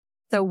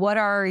So what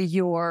are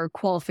your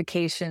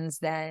qualifications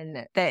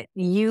then that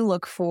you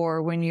look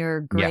for when you're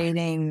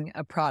grading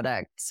a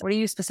product? What are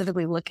you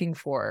specifically looking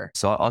for?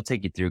 So I'll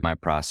take you through my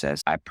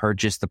process. I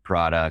purchase the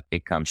product.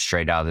 It comes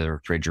straight out of the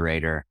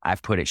refrigerator.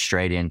 I've put it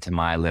straight into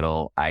my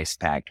little ice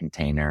pack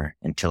container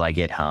until I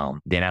get home.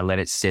 Then I let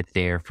it sit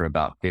there for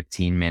about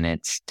 15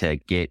 minutes to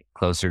get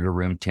closer to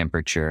room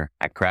temperature.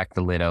 I crack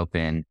the lid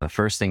open. The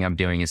first thing I'm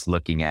doing is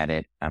looking at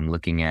it. I'm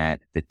looking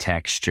at the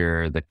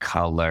texture, the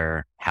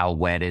color, how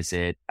wet is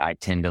it? I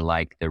tend to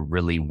like the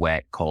really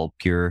wet, cold,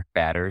 pure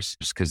batters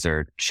just because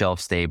they're shelf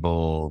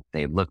stable.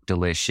 They look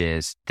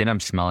delicious. Then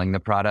I'm smelling the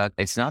product.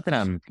 It's not that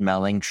I'm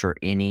smelling for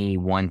any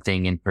one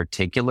thing in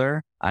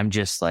particular. I'm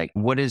just like,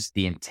 what is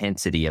the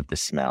intensity of the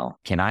smell?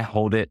 Can I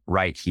hold it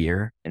right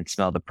here and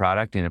smell the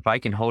product? And if I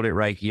can hold it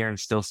right here and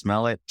still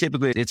smell it,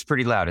 typically it's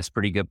pretty loud. It's a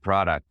pretty good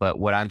product. But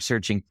what I'm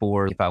searching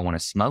for if I want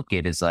to smoke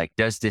it is like,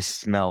 does this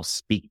smell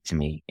speak to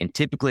me? And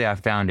typically I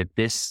found if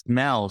this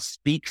smell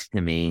speaks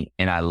to me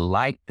and I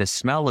like the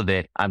smell of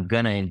it, I'm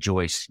going to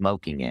enjoy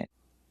smoking it.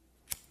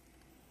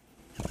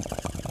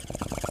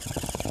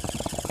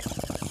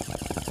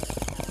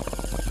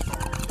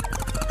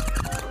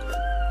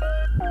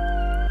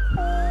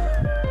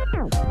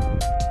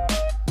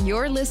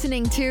 You're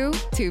listening to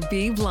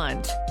Be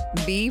Blunt,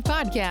 the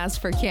podcast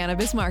for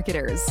cannabis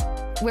marketers,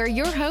 where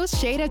your host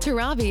Shada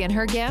Tarabi and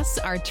her guests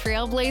are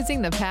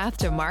trailblazing the path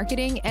to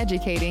marketing,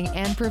 educating,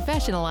 and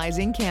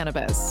professionalizing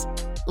cannabis.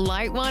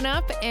 Light one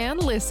up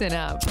and listen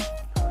up.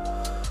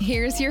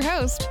 Here's your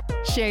host,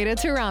 Shada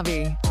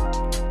Tarabi.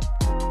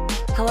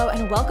 Hello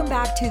and welcome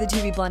back to the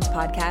To Be Blunt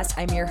podcast.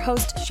 I'm your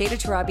host, Shada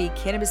Tarabi,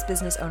 cannabis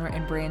business owner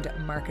and brand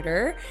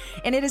marketer.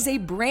 And it is a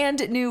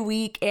brand new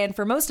week. And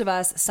for most of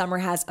us, summer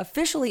has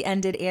officially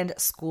ended and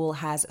school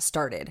has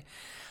started.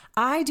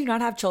 I do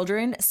not have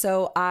children,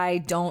 so I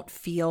don't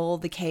feel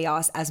the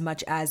chaos as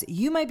much as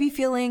you might be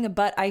feeling,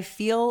 but I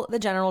feel the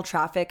general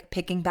traffic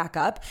picking back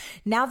up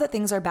now that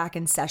things are back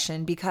in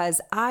session because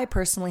I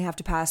personally have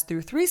to pass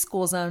through 3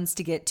 school zones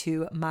to get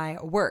to my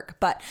work.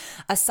 But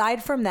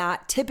aside from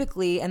that,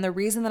 typically, and the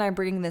reason that I'm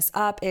bringing this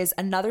up is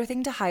another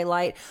thing to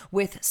highlight,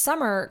 with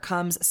summer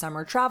comes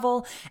summer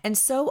travel. And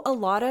so a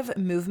lot of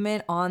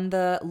movement on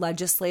the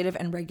legislative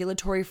and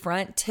regulatory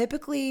front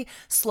typically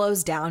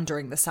slows down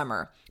during the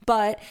summer.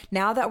 But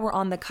now that we're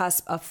on the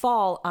cusp of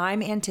fall,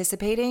 I'm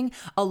anticipating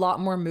a lot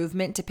more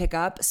movement to pick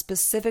up.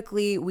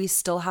 Specifically, we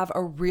still have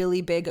a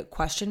really big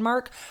question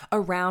mark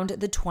around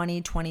the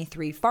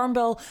 2023 Farm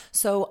Bill.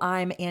 So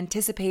I'm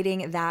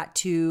anticipating that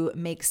to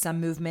make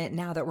some movement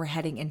now that we're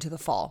heading into the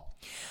fall.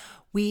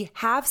 We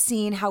have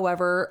seen,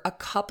 however, a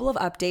couple of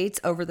updates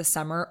over the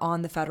summer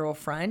on the federal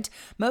front.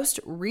 Most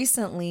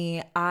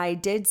recently, I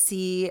did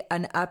see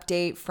an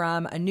update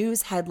from a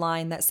news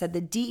headline that said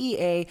the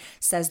DEA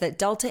says that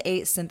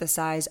Delta-8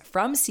 synthesized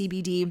from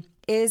CBD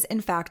is in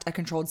fact a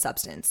controlled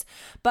substance.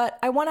 But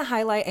I want to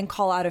highlight and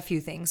call out a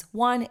few things.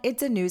 One,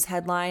 it's a news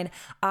headline.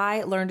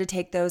 I learned to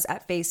take those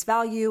at face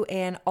value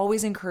and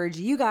always encourage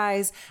you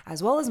guys,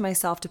 as well as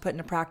myself, to put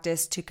into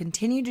practice to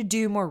continue to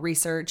do more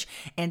research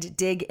and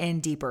dig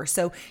in deeper.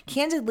 So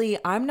candidly,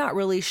 I'm not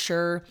really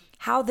sure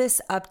how this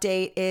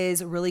update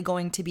is really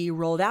going to be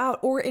rolled out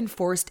or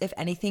enforced, if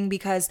anything,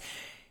 because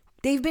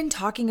they've been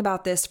talking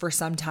about this for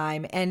some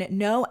time and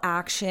no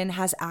action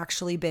has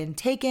actually been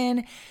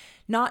taken.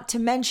 Not to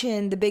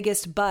mention the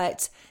biggest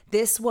but,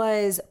 this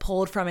was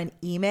pulled from an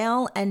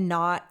email and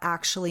not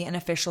actually an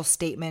official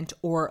statement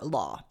or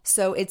law.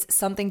 So it's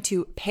something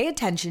to pay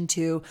attention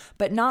to,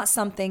 but not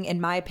something, in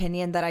my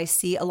opinion, that I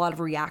see a lot of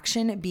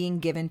reaction being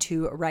given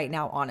to right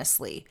now,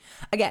 honestly.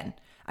 Again,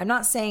 I'm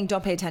not saying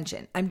don't pay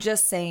attention. I'm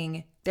just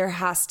saying there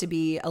has to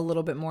be a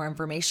little bit more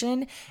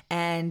information,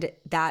 and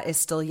that is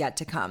still yet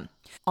to come.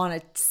 On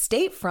a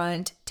state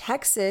front,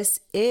 Texas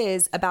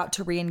is about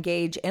to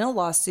re-engage in a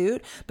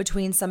lawsuit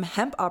between some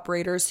hemp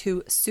operators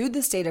who sued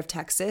the state of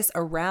Texas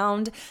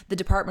around the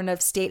Department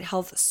of State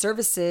Health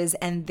Services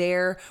and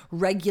their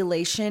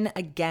regulation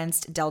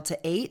against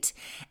Delta-8.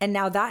 And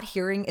now that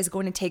hearing is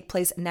going to take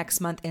place next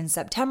month in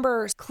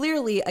September.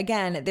 Clearly,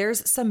 again,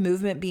 there's some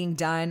movement being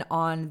done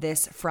on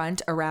this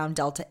front around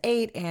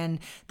Delta-8 and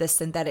the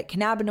synthetic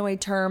cannabinoid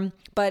term,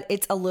 but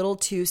it's a little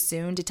too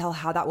soon to tell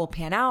how that will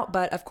pan out.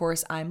 But of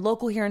course, I'm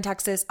local here in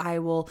Texas. I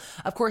will,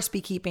 of course,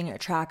 be keeping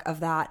track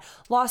of that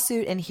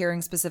lawsuit and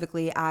hearing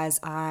specifically as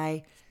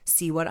I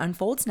see what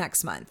unfolds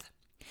next month.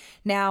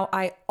 Now,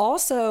 I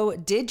also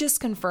did just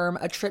confirm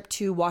a trip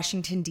to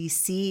Washington,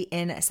 D.C.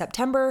 in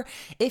September.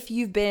 If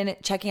you've been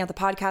checking out the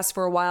podcast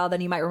for a while,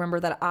 then you might remember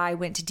that I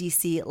went to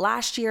D.C.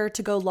 last year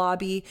to go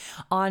lobby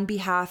on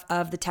behalf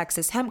of the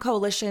Texas Hemp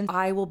Coalition.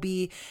 I will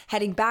be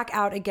heading back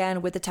out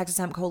again with the Texas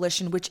Hemp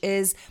Coalition, which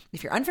is,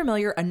 if you're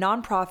unfamiliar, a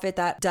nonprofit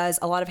that does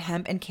a lot of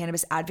hemp and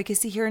cannabis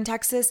advocacy here in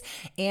Texas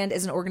and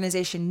is an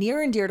organization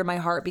near and dear to my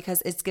heart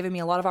because it's given me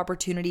a lot of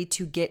opportunity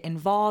to get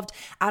involved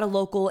at a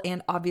local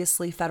and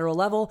obviously federal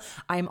level level.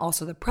 I'm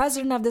also the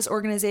president of this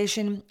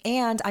organization,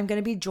 and I'm going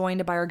to be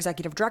joined by our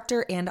executive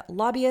director and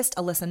lobbyist,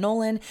 Alyssa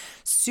Nolan.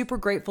 Super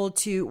grateful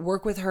to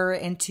work with her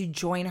and to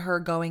join her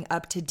going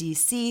up to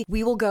DC.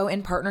 We will go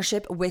in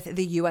partnership with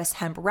the U.S.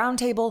 Hemp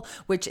Roundtable,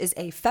 which is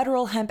a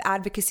federal hemp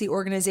advocacy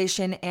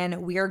organization,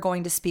 and we are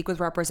going to speak with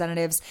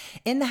representatives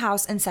in the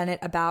House and Senate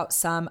about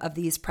some of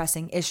these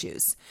pressing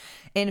issues.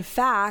 In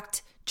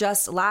fact,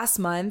 just last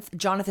month,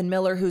 Jonathan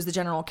Miller, who's the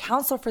general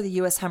counsel for the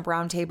U.S. Hemp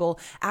Roundtable,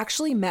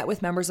 actually met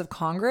with members of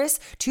Congress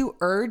to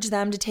urge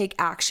them to take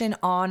action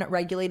on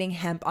regulating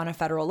hemp on a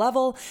federal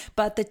level.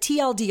 But the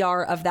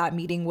TLDR of that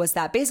meeting was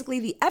that basically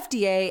the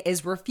FDA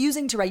is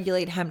refusing to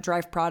regulate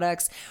hemp-derived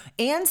products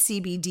and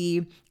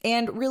CBD,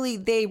 and really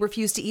they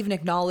refuse to even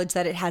acknowledge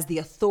that it has the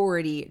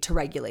authority to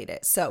regulate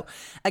it. So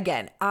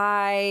again,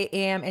 I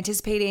am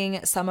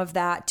anticipating some of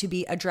that to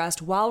be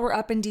addressed while we're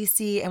up in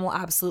DC, and we'll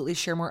absolutely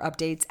share more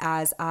updates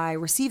as I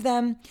receive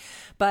them.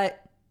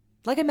 But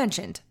like I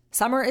mentioned,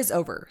 summer is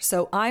over,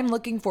 so I'm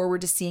looking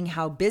forward to seeing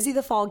how busy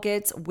the fall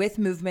gets with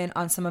movement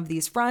on some of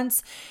these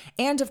fronts.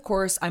 And of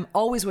course, I'm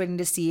always waiting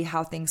to see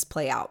how things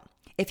play out.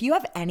 If you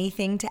have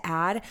anything to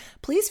add,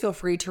 please feel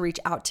free to reach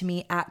out to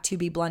me at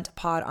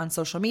ToBeBluntPod on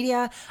social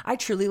media. I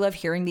truly love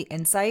hearing the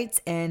insights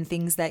and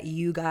things that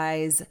you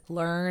guys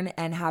learn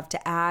and have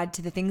to add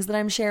to the things that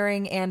I'm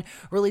sharing, and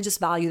really just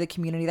value the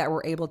community that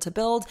we're able to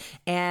build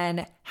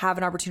and have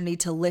an opportunity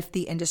to lift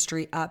the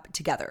industry up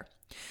together.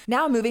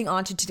 Now, moving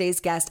on to today's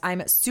guest,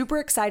 I'm super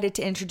excited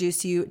to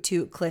introduce you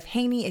to Cliff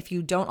Haney. If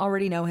you don't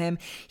already know him,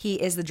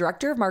 he is the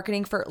director of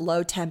marketing for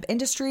Lowtemp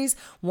Industries,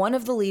 one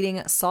of the leading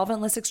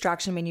solventless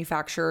extraction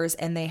manufacturers,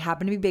 and they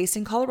happen to be based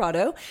in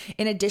Colorado.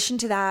 In addition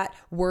to that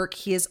work,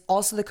 he is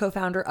also the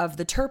co-founder of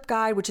the Terp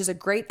Guide, which is a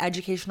great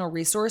educational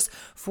resource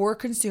for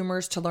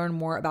consumers to learn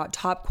more about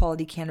top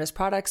quality cannabis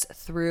products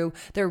through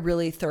their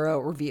really thorough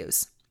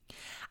reviews.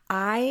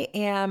 I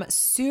am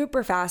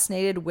super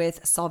fascinated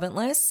with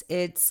Solventless.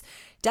 It's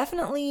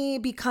definitely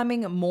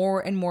becoming more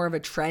and more of a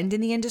trend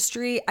in the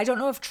industry. I don't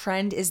know if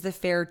trend is the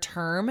fair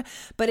term,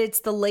 but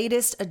it's the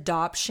latest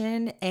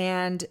adoption,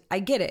 and I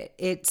get it.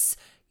 It's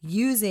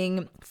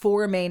using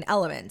 4 main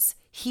elements: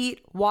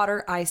 heat,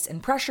 water, ice,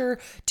 and pressure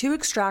to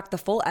extract the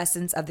full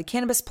essence of the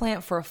cannabis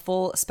plant for a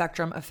full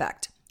spectrum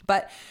effect.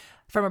 But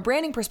from a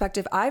branding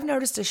perspective, I've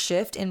noticed a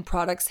shift in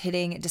products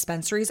hitting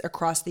dispensaries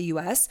across the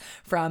US,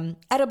 from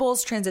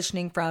edibles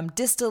transitioning from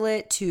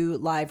distillate to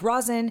live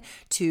rosin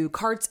to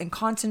carts and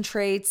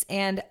concentrates.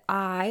 And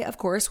I, of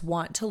course,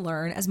 want to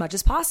learn as much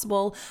as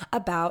possible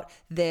about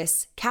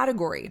this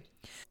category.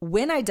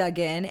 When I dug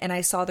in and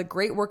I saw the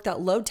great work that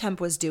Lowtemp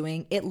was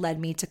doing, it led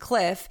me to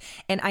Cliff,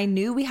 and I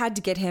knew we had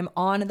to get him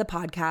on the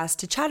podcast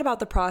to chat about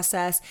the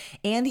process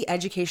and the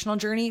educational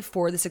journey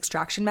for this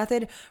extraction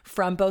method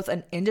from both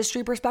an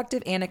industry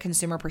perspective and a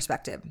consumer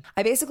perspective.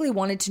 I basically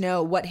wanted to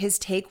know what his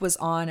take was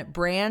on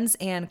brands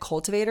and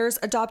cultivators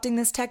adopting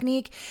this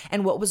technique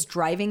and what was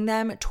driving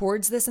them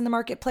towards this in the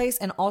marketplace,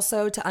 and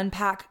also to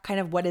unpack kind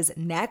of what is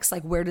next,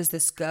 like where does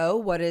this go?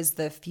 What is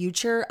the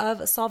future of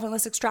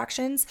solventless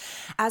extractions?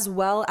 As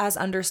well as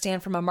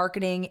understand from a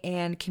marketing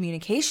and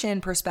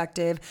communication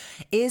perspective,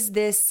 is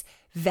this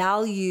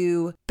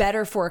value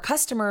better for a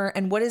customer,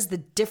 and what is the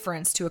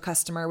difference to a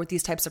customer with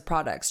these types of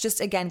products?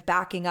 Just again,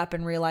 backing up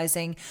and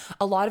realizing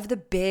a lot of the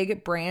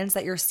big brands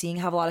that you're seeing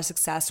have a lot of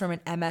success from an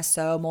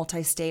MSO,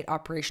 multi-state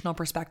operational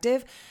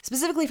perspective,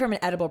 specifically from an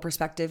edible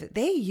perspective,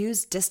 they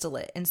use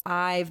distillate. And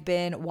I've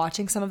been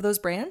watching some of those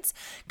brands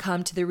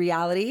come to the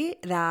reality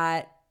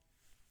that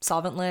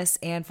solventless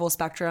and full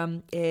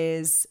spectrum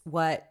is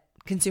what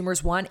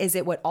consumers want. Is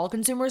it what all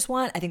consumers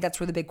want? I think that's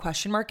where the big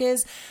question mark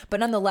is. But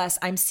nonetheless,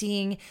 I'm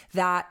seeing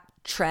that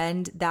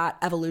trend, that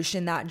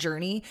evolution, that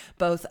journey,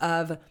 both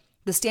of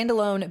the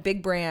standalone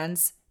big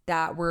brands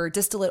that were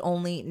distillate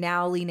only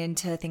now lean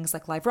into things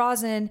like live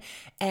rosin,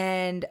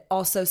 and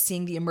also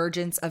seeing the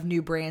emergence of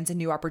new brands and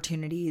new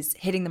opportunities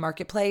hitting the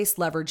marketplace,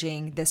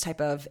 leveraging this type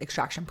of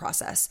extraction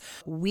process.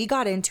 We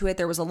got into it.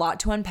 There was a lot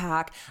to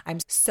unpack. I'm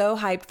so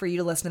hyped for you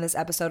to listen to this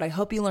episode. I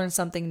hope you learned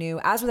something new,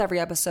 as with every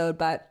episode,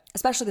 but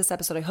especially this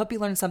episode, I hope you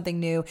learned something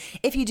new.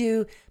 If you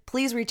do,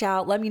 please reach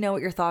out. Let me know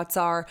what your thoughts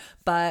are.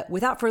 But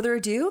without further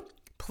ado,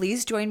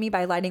 please join me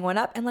by lighting one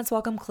up, and let's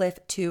welcome Cliff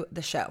to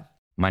the show.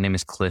 My name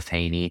is Cliff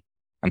Haney.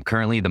 I'm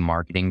currently the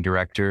marketing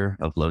director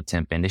of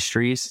Lowtemp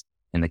Industries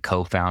and the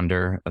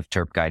co-founder of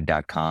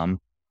TerpGuide.com.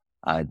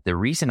 The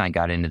reason I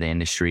got into the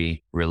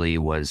industry really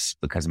was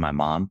because of my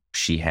mom.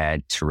 She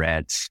had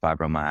Tourette's,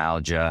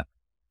 fibromyalgia.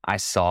 I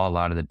saw a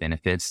lot of the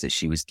benefits that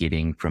she was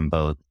getting from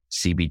both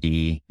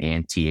CBD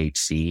and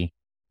THC,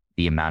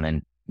 the amount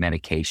of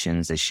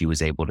medications that she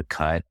was able to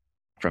cut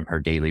from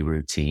her daily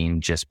routine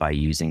just by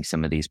using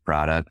some of these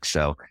products.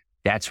 So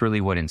that's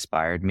really what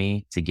inspired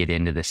me to get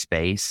into the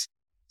space.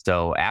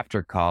 So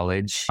after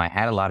college, I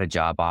had a lot of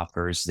job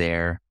offers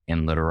there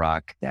in Little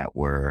Rock that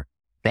were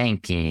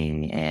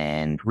banking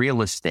and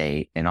real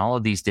estate and all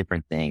of these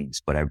different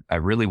things, but I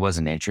really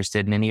wasn't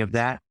interested in any of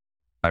that.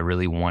 I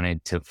really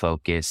wanted to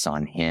focus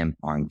on hemp,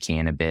 on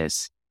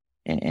cannabis,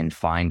 and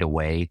find a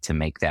way to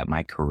make that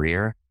my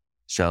career.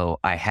 So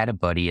I had a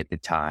buddy at the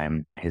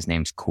time, his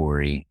name's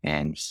Corey,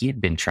 and he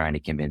had been trying to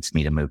convince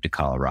me to move to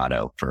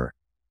Colorado for,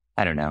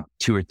 I don't know,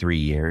 2 or 3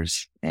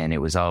 years. And it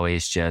was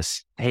always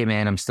just, hey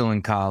man, I'm still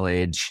in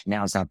college.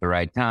 Now's not the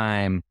right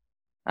time.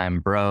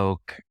 I'm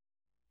broke.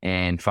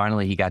 And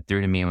finally he got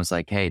through to me and was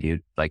like, hey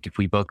dude, like if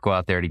we both go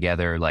out there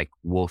together, like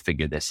we'll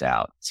figure this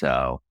out.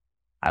 So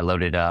I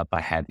loaded up.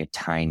 I had a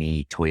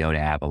tiny Toyota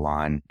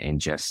Avalon and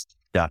just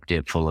stuffed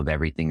it full of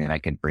everything that I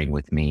could bring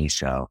with me.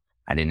 So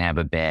I didn't have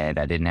a bed.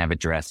 I didn't have a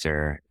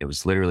dresser. It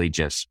was literally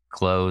just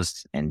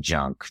clothes and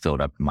junk filled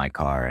up in my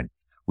car. And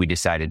we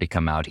decided to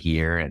come out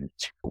here, and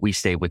we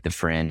stayed with a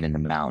friend in the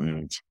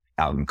mountains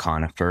out in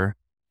Conifer.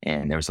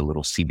 And there was a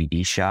little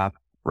CBD shop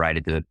right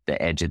at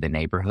the edge of the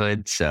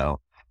neighborhood.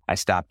 So I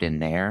stopped in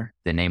there.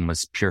 The name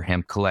was Pure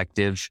Hemp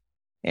Collective.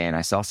 And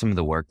I saw some of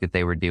the work that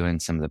they were doing,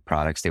 some of the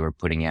products they were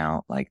putting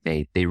out. Like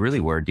they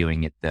really were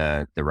doing it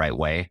the right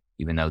way,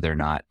 even though they're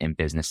not in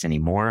business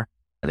anymore.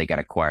 They got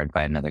acquired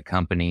by another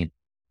company.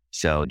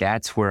 So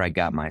that's where I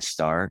got my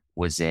start,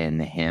 was in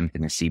the hemp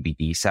and the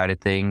CBD side of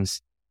things.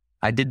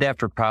 I did that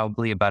for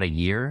probably about a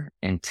year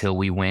until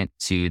we went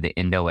to the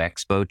Indo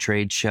Expo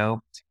trade show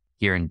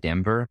here in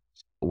Denver,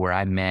 where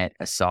I met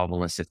a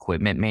solventless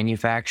equipment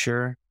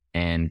manufacturer.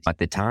 And at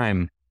the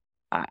time,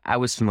 I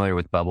was familiar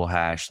with bubble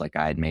hash. Like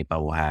I had made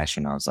bubble hash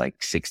when I was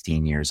like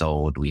 16 years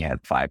old. We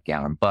had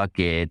 5-gallon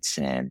buckets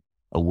and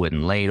a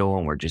wooden ladle,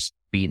 and we're just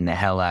beating the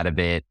hell out of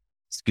it,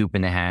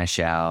 scooping the hash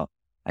out.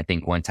 I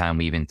think one time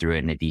we even threw it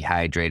in a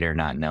dehydrator,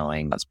 not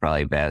knowing it's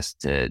probably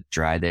best to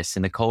dry this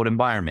in a cold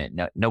environment.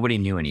 Nobody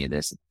knew any of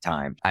this at the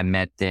time. I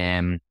met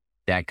them.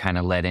 That kind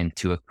of led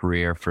into a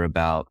career for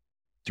about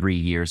 3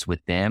 years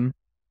with them.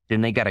 Then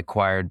they got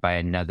acquired by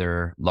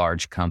another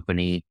large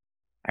company.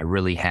 I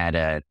really had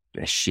a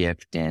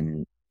shift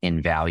in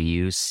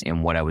values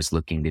in what I was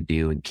looking to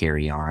do and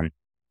carry on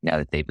now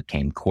that they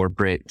became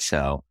corporate.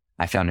 So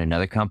I found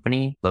another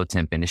company,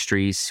 Lowtemp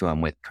Industries, who I'm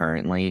with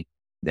currently,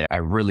 that I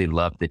really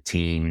loved the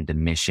team, the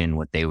mission,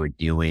 what they were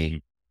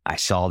doing. I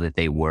saw that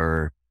they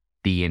were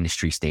the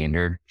industry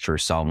standard for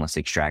solventless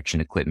extraction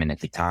equipment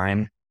at the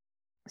time.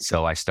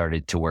 So I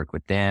started to work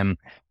with them.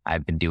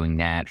 I've been doing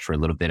that for a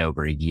little bit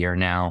over a year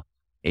now.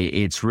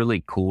 It's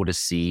really cool to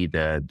see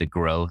the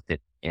growth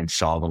in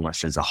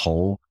solventless as a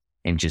whole,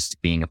 and just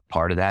being a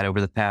part of that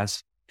over the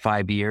past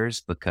 5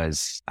 years,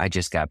 because I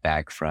just got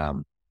back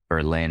from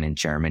Berlin in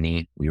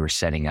Germany. We were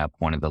setting up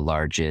one of the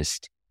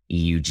largest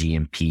EU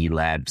GMP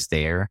labs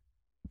there.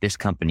 This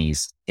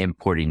company's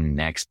importing and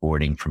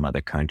exporting from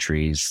other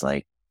countries,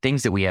 like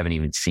things that we haven't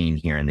even seen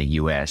here in the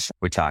US.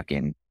 We're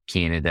talking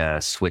Canada,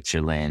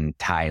 Switzerland,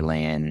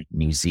 Thailand,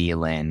 New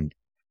Zealand,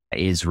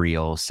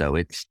 Israel. So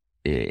it's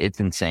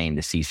insane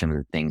to see some of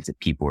the things that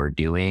people are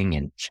doing.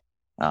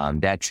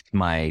 And that's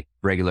my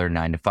regular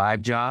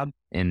 9-to-5 job.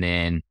 And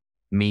then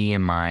me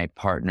and my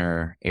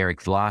partner,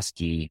 Eric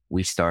Vlosky,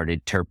 we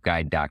started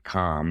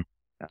terpguide.com,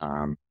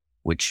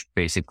 which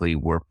basically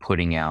we're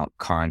putting out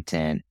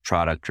content,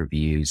 product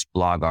reviews,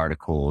 blog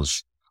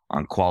articles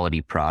on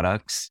quality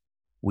products.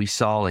 We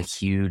saw a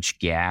huge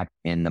gap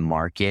in the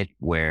market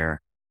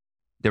where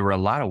there were a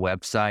lot of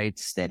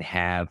websites that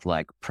have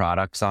like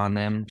products on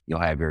them.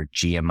 You'll have your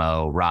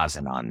GMO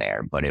rosin on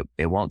there, but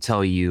it won't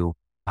tell you,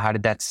 how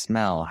did that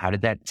smell? How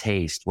did that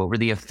taste? What were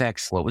the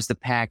effects? What was the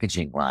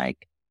packaging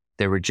like?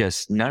 There were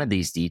just none of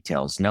these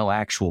details, no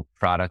actual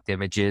product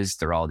images.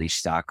 They're all these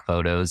stock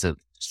photos of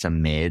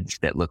some mids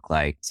that look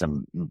like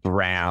some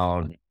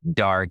brown,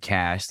 dark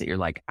hash that you're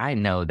like, I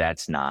know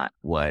that's not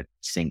what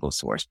Single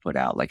Source put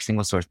out. Like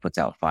Single Source puts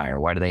out fire.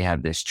 Why do they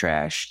have this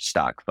trash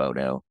stock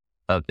photo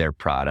of their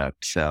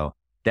product? So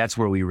that's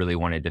where we really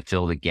wanted to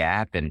fill the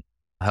gap and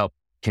help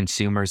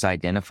consumers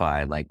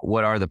identify, like,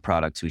 what are the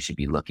products we should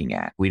be looking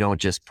at? We don't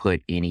just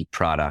put any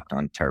product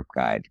on Terp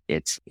Guide.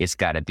 It's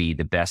got to be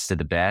the best of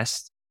the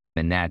best.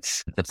 And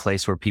that's the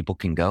place where people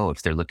can go.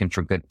 If they're looking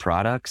for good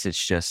products,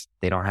 it's just,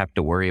 they don't have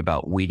to worry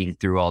about weeding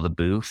through all the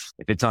booth.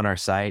 If it's on our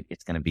site,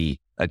 it's going to be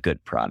a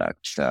good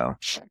product. So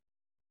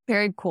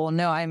very cool.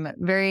 No, I'm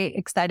very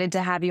excited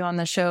to have you on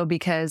the show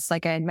because,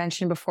 like I had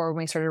mentioned before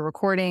when we started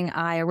recording,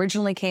 I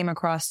originally came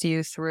across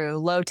you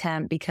through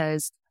Lowtemp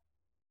because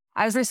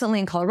I was recently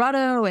in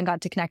Colorado and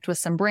got to connect with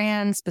some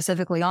brands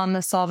specifically on the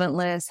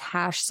solventless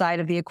hash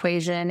side of the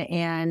equation,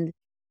 and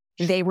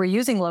they were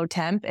using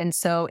Lowtemp. And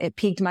so it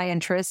piqued my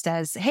interest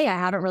as, hey, I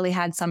haven't really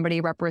had somebody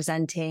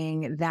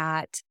representing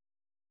that.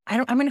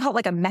 I'm going to call it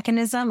like a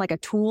mechanism, like a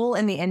tool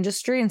in the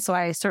industry. And so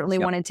I certainly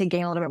wanted to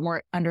gain a little bit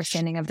more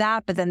understanding of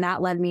that. But then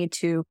that led me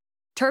to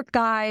Terp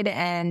Guide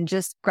and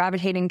just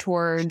gravitating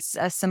towards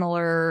a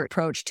similar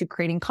approach to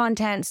creating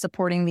content,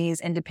 supporting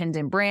these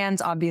independent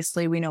brands.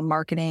 Obviously, we know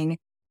marketing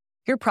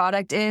your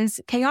product is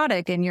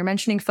chaotic, and you're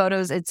mentioning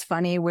photos. It's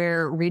funny.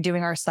 We're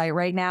redoing our site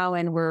right now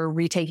and we're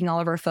retaking all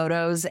of our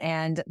photos.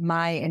 And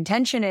my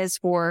intention is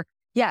for,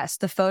 yes,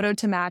 the photo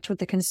to match what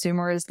the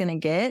consumer is going to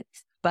get.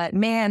 But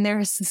man,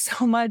 there's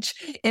so much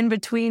in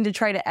between to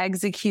try to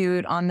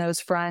execute on those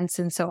fronts.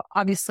 And so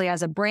obviously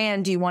as a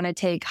brand, you want to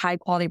take high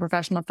quality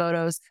professional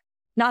photos,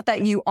 not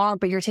that you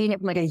aren't, but you're taking it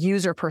from like a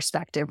user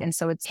perspective. And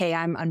so it's, hey,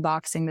 I'm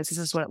unboxing this. This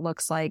is what it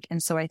looks like.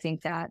 And so I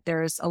think that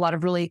there's a lot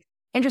of really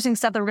interesting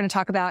stuff that we're going to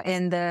talk about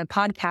in the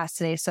podcast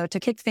today. So to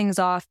kick things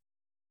off,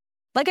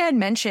 like I had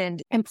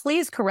mentioned, and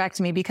please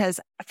correct me, because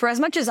for as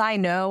much as I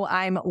know,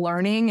 I'm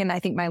learning, and I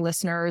think my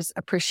listeners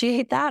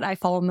appreciate that. I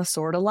fall on the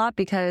sword a lot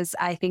because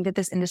I think that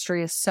this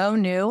industry is so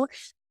new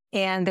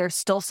and there's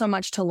still so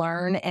much to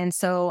learn. And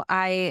so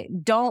I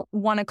don't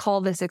want to call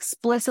this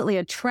explicitly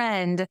a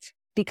trend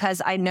because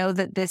I know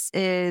that this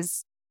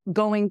is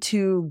going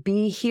to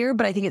be here,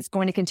 but I think it's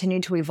going to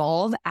continue to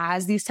evolve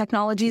as these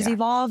technologies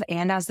evolve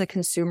and as the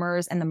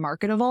consumers and the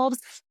market evolves.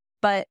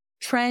 But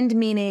trend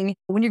meaning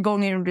when you're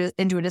going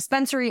into a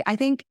dispensary, I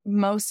think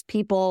most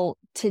people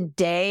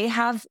today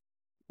have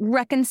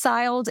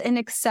reconciled and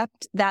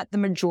accept that the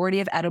majority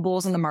of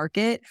edibles in the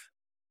market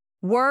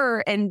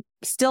were and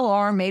still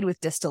are made with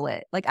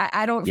distillate. Like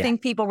I don't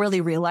think people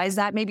really realized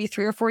that maybe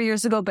 3 or 4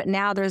 years ago, but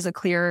now there's a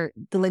clear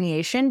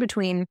delineation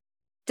between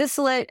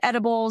distillate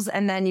edibles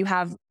and then you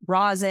have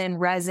rosin,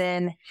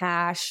 resin,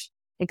 hash,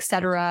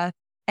 etc.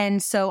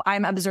 And so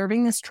I'm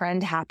observing this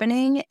trend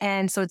happening.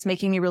 And so it's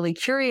making me really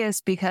curious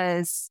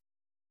because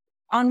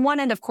on one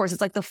end, of course,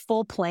 it's like the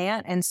full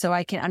plant. And so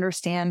I can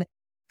understand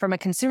from a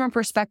consumer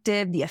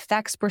perspective, the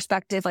effects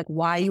perspective, like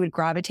why you would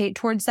gravitate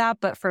towards that.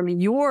 But from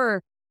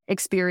your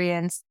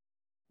experience,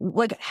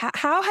 like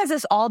how has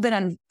this all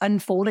been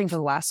unfolding for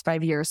the last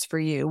 5 years for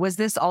you? Was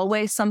this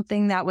always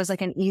something that was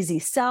like an easy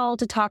sell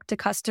to talk to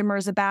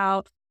customers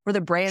about? Were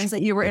the brands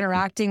that you were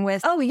interacting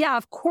with, oh yeah,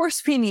 of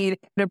course we need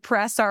to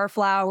press our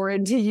flower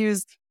and to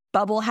use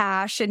bubble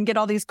hash and get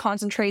all these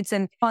concentrates?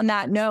 And on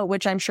that note,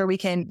 which I'm sure we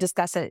can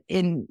discuss it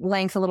in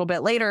length a little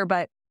bit later,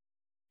 but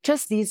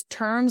just these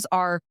terms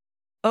are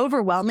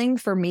overwhelming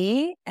for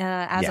me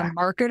as a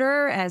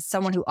marketer, as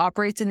someone who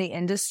operates in the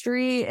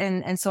industry.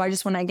 And so I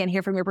just want to, again,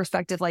 hear from your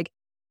perspective, like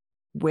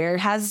where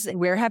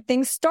have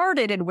things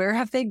started and where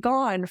have they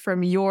gone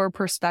from your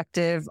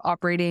perspective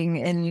operating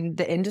in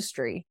the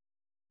industry?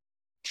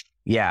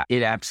 Yeah,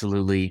 it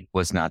absolutely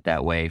was not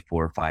that way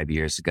 4 or 5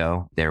 years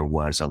ago. There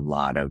was a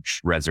lot of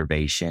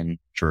reservation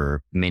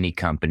for many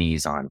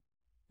companies on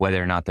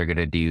whether or not they're going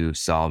to do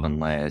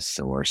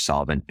solventless or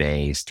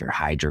solvent-based or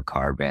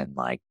hydrocarbon.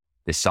 Like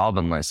the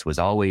solventless was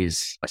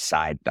always a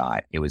side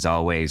thought. It was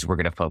always, we're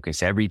going to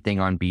focus everything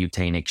on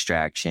butane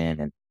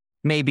extraction and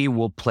maybe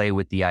we'll play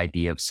with the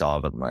idea of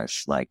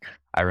solventless. Like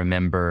I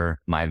remember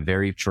my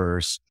very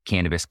first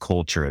cannabis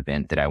culture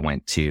event that I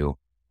went to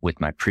with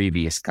my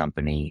previous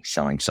company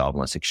selling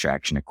solventless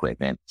extraction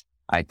equipment.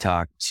 I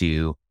talked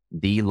to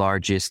the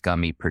largest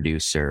gummy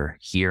producer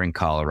here in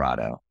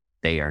Colorado.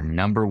 They are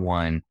number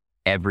one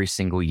every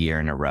single year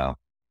in a row.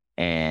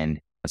 And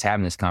I was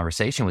having this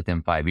conversation with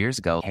them 5 years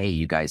ago. Hey,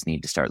 you guys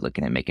need to start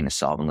looking at making a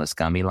solventless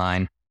gummy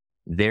line.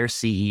 Their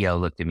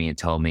CEO looked at me and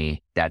told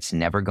me that's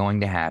never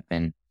going to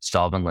happen.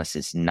 Solventless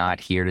is not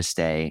here to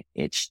stay.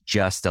 It's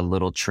just a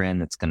little trend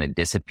that's going to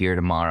disappear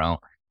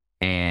tomorrow.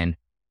 And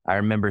I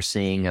remember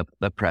seeing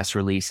a press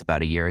release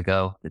about a year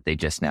ago that they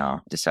just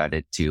now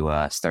decided to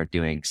start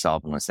doing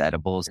solventless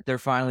edibles. They're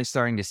finally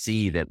starting to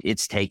see that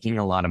it's taking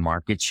a lot of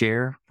market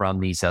share from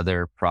these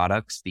other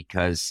products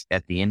because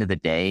at the end of the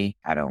day,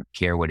 I don't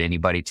care what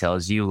anybody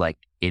tells you, like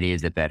it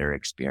is a better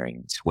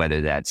experience,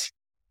 whether that's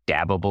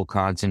dabbable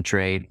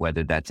concentrate,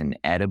 whether that's an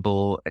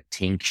edible, a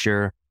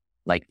tincture,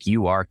 like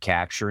you are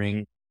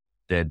capturing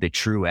the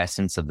true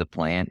essence of the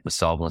plant with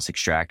solventless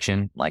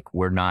extraction. Like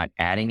we're not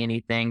adding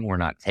anything. We're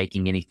not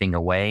taking anything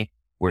away.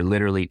 We're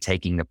literally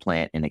taking the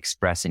plant and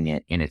expressing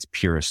it in its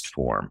purest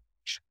form.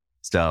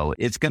 So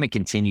it's going to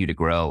continue to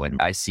grow.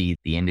 And I see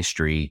the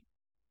industry,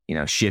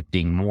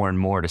 shifting more and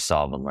more to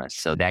solventless.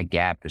 So that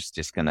gap is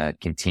just going to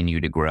continue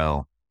to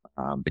grow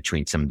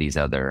between some of these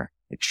other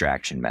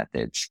extraction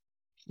methods.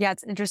 Yeah,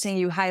 it's interesting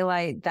you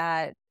highlight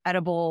that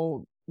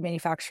edible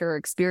manufacturer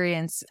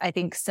experience. I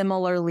think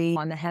similarly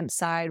on the hemp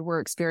side, we're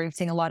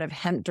experiencing a lot of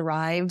hemp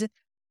derived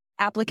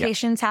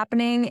applications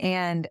happening.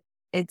 And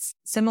it's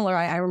similar.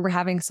 I remember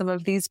having some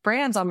of these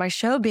brands on my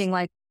show being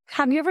like,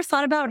 have you ever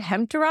thought about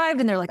hemp derived?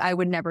 And they're like, I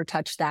would never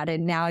touch that.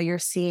 And now you're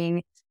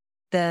seeing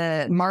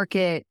the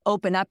market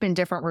open up in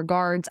different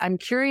regards. I'm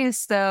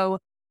curious though,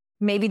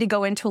 maybe to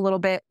go into a little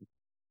bit,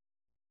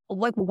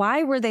 like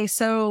why were they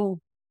so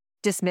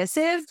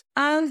dismissive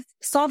of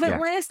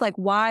solventless? Like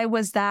why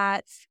was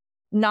that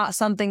not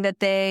something that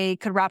they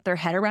could wrap their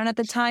head around at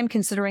the time,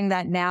 considering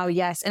that now,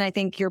 yes. And I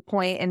think your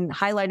point in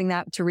highlighting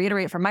that, to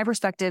reiterate from my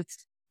perspective,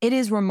 it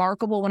is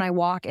remarkable when I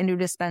walk into a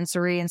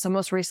dispensary. And so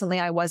most recently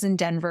I was in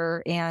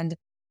Denver. And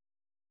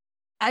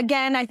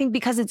again, I think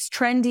because it's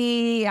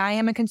trendy, I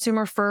am a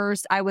consumer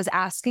first. I was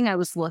asking, I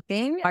was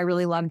looking. I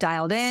really love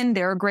Dialed In.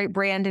 They're a great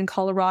brand in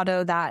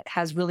Colorado that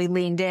has really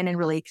leaned in and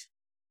really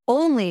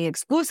only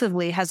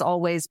exclusively has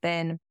always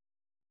been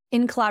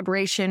in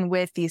collaboration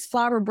with these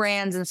flower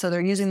brands. And so they're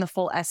using the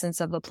full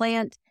essence of the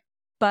plant.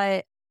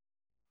 But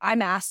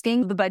I'm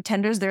asking the bud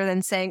tenders, they're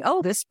then saying,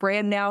 oh, this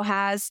brand now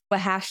has a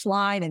hash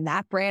line and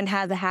that brand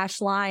has a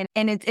hash line.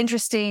 And it's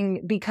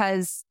interesting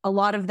because a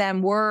lot of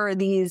them were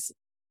these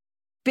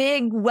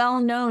big,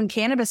 well-known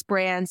cannabis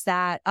brands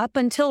that up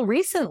until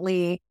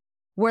recently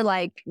were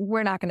like,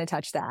 we're not going to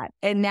touch that.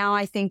 And now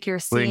I think you're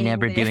seeing We're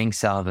never doing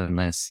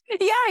solventless.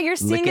 Yeah, you're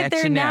seeing Look that at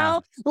they're you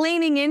now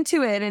leaning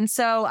into it. And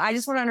so I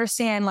just want to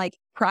understand, like,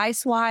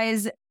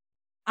 price-wise,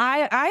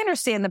 I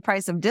understand the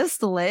price of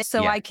distillate,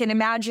 so I can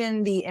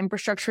imagine the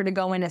infrastructure to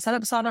go in to set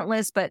up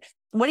solventless. But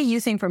what do you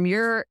think from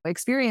your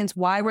experience?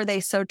 Why were they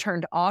so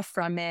turned off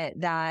from it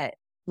that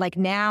like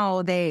now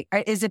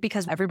is it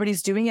because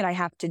everybody's doing it? I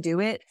have to do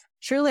it.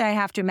 Surely I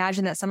have to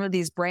imagine that some of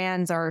these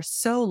brands are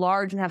so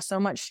large and have so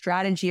much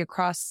strategy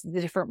across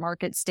the different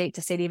markets, state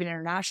to state, even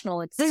international.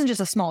 This isn't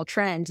just a small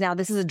trend. Now,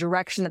 this is a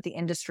direction that the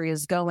industry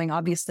is going.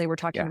 Obviously, we're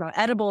talking about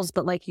edibles,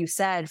 but like you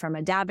said, from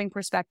a dabbing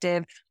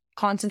perspective,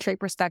 concentrate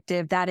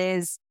perspective, that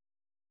is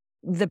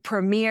the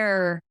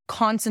premier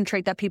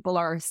concentrate that people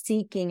are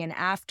seeking and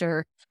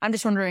after. I'm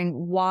just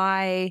wondering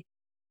why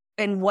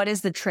and what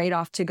is the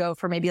trade-off to go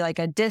for maybe like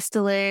a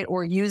distillate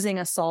or using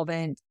a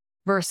solvent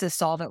versus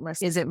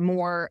solventless? Is it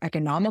more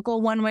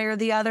economical one way or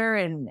the other?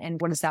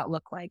 And what does that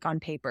look like on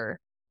paper?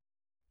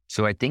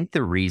 So I think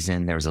the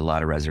reason there was a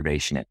lot of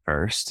reservation at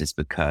first is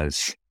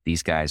because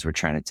these guys were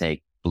trying to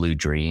take Blue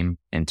Dream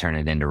and turn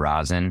it into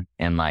rosin.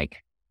 And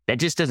like, that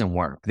just doesn't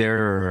work.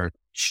 There are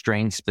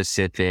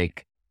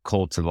strain-specific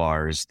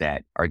cultivars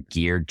that are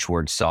geared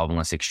towards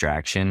solventless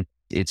extraction.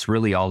 It's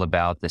really all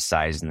about the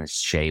size and the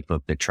shape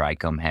of the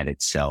trichome head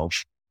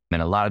itself.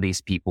 And a lot of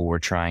these people were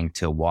trying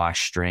to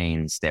wash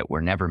strains that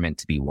were never meant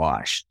to be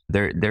washed.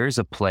 There's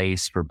a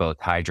place for both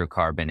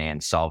hydrocarbon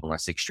and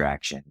solventless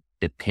extraction,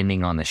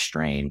 depending on the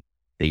strain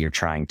that you're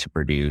trying to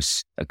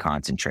produce a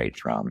concentrate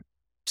from.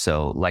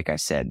 So like I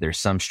said, there's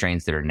some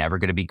strains that are never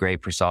going to be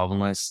great for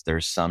solventless.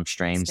 There's some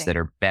strains that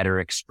are better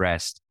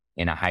expressed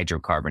in a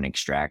hydrocarbon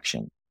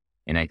extraction.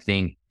 And I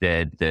think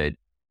that the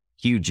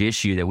huge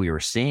issue that we were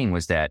seeing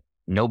was that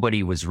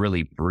nobody was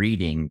really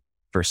breeding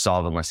for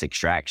solventless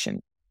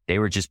extraction. They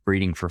were just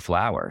breeding for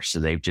flower. So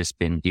they've just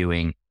been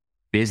doing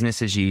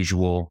business as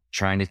usual,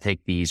 trying to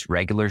take these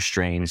regular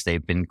strains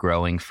they've been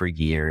growing for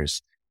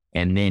years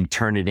and then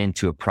turn it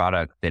into a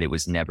product that it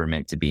was never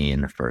meant to be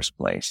in the first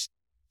place.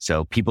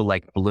 So people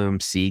like Bloom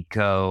Seed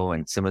Co.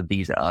 and some of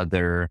these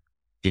other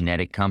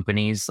genetic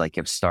companies like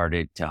have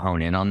started to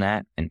hone in on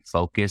that and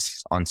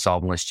focus on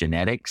solventless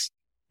genetics.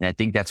 And I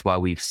think that's why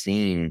we've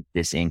seen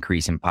this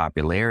increase in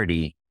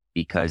popularity,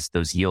 because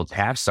those yields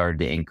have started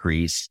to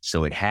increase.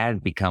 So it has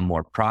become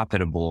more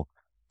profitable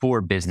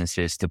for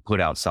businesses to put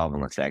out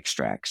solventless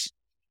extracts.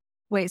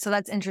 Wait, so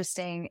that's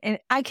interesting. And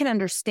I can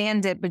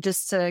understand it, but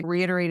just to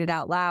reiterate it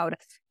out loud,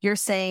 you're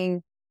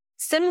saying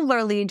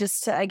similarly,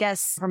 just to, I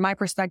guess, from my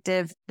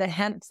perspective, the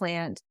hemp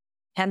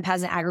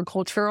has an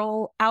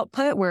agricultural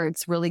output where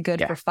it's really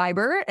good for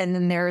fiber. And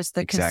then there's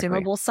the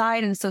consumable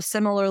side. And so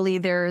similarly,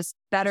 there's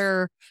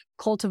better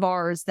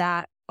cultivars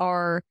that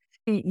are,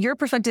 your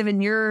perspective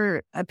and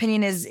your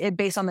opinion is it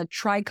based on the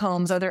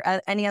trichomes. Are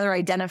there any other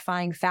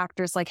identifying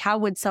factors? Like how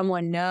would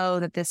someone know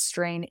that this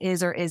strain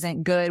is or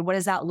isn't good? What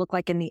does that look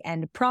like in the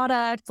end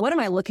product? What am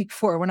I looking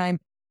for when I'm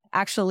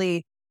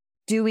actually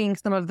doing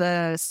some of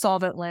the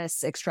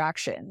solventless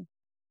extraction?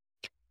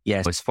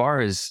 Yes. As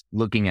far as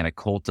looking at a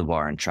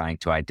cultivar and trying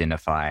to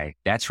identify,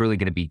 that's really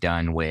going to be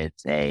done with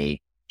a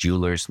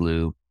jeweler's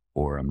loupe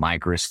or a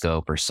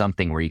microscope or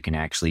something where you can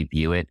actually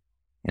view it.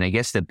 And I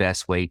guess the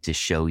best way to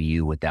show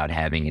you without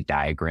having a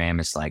diagram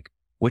is like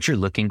what you're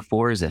looking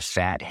for is a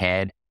fat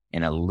head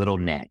and a little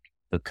neck,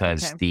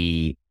 because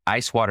the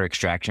ice water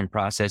extraction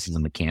process is a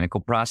mechanical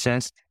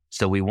process.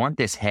 So we want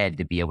this head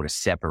to be able to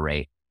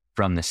separate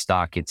from the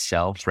stalk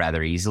itself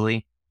rather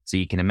easily. So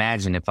you can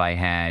imagine if I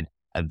had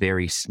a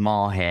very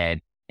small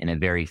head and a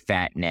very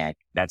fat neck,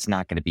 that's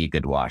not going to be a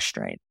good wash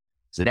strain.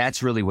 So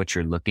that's really what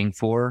you're looking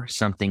for.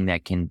 Something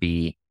that can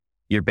be,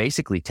 you're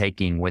basically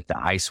taking with the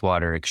ice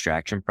water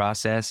extraction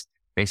process,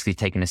 basically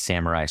taking a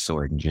samurai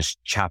sword and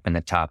just chopping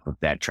the top of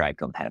that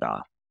trichome head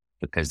off,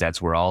 because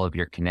that's where all of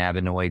your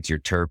cannabinoids, your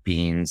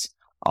terpenes,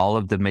 all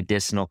of the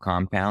medicinal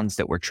compounds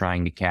that we're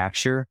trying to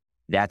capture,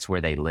 that's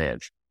where they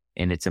live.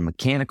 And it's a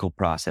mechanical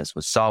process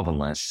with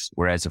solventless.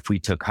 Whereas if we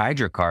took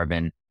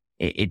hydrocarbon,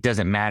 it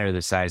doesn't matter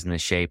the size and the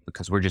shape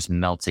because we're just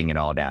melting it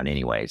all down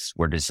anyways.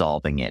 We're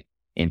dissolving it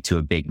into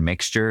a big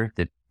mixture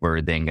that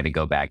we're then going to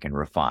go back and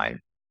refine.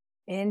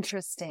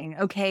 Interesting.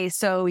 Okay.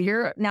 So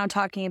you're now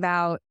talking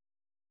about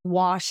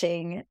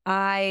washing.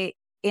 I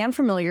am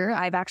familiar.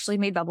 I've actually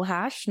made bubble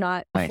hash,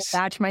 not a full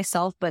batch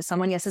myself, but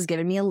someone, has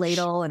given me a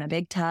ladle and a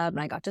big tub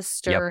and I got to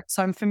stir. Yep.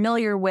 So I'm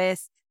familiar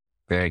with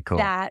very cool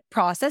that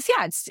process.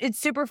 Yeah, it's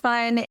super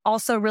fun.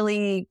 Also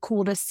really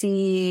cool to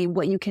see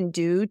what you can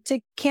do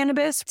to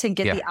cannabis to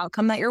get the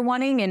outcome that you're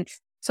wanting. And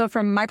so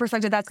from my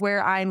perspective, that's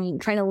where I'm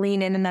trying to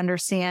lean in and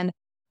understand,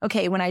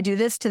 okay, when I do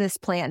this to this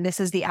plant,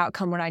 this is the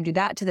outcome when I do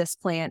that to this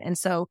plant. And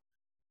so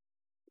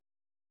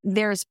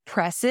there's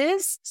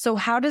presses. So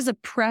how does a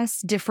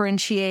press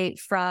differentiate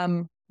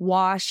from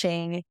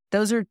washing?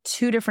 Those are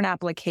two different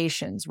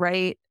applications,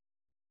 right?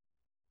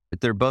 But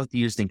they're both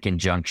used in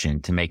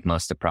conjunction to make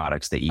most of the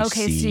products that you see on the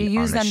shelves. Okay, so you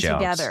use them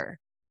together.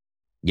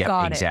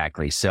 Yep,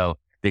 exactly. So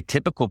The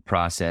typical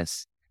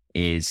process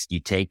is you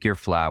take your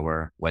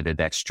flour, whether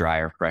that's dry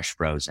or fresh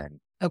frozen.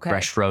 Okay.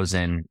 Fresh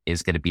frozen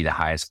is going to be the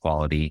highest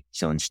quality.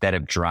 So instead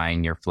of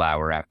drying your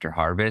flour after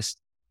harvest,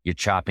 you're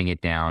chopping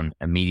it down,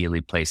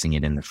 immediately placing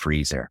it in the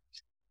freezer.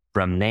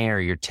 From there,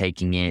 you're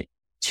taking it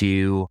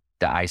to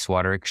the ice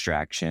water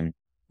extraction,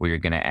 where you're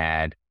going to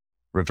add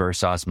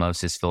reverse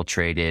osmosis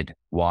filtrated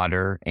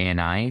water and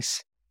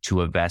ice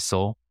to a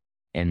vessel.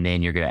 And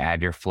then you're going to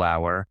add your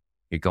flour.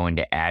 You're going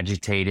to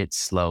agitate it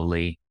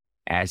slowly.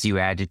 As you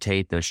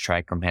agitate, those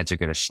trichome heads are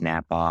going to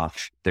snap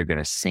off. They're going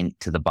to sink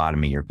to the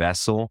bottom of your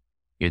vessel.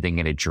 You're then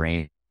going to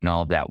drain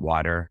all of that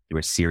water through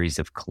a series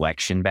of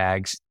collection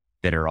bags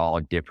that are all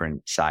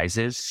different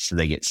sizes. So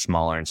they get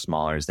smaller and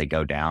smaller as they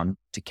go down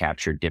to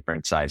capture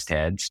different sized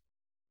heads.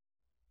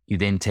 You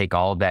then take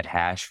all of that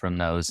hash from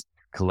those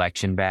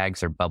collection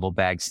bags, or bubble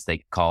bags, as they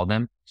call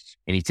them,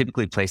 and you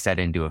typically place that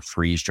into a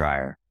freeze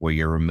dryer where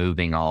you're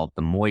removing all of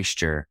the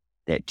moisture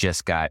that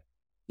just got,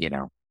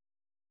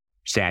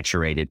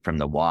 saturated from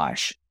the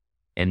wash.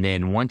 And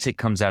then once it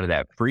comes out of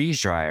that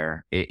freeze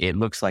dryer, it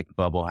looks like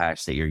bubble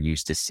hash that you're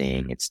used to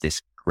seeing. It's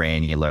this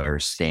granular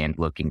sand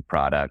looking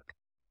product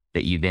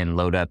that you then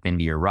load up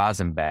into your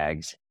rosin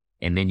bags.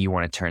 And then you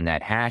want to turn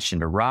that hash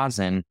into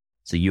rosin.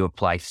 So you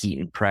apply heat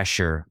and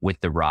pressure with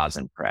the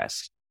rosin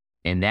press.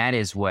 And that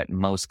is what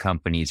most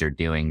companies are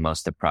doing,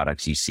 most of the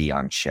products you see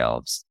on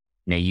shelves.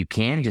 Now you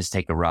can just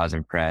take a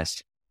rosin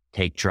press,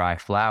 take dry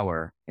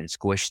flour and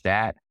squish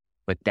that,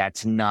 but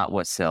that's not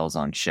what sells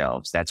on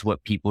shelves. That's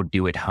what people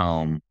do at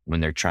home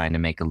when they're trying to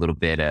make a little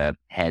bit of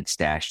head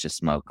stash to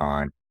smoke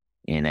on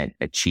in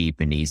a cheap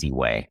and easy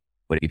way.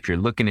 But if you're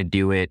looking to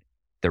do it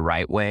the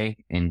right way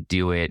and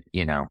do it,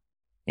 in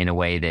a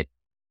way that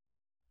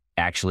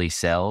actually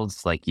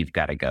sells, like, you've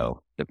got to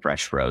go the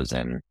fresh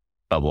frozen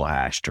bubble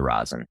hash to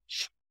rosin.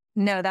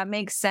 No, that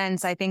makes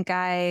sense. I think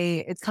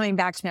it's coming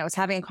back to me. I was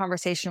having a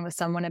conversation with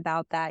someone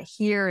about that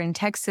here in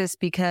Texas,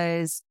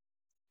 because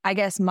I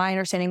guess my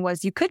understanding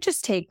was you could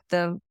just take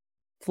the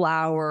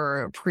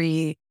flour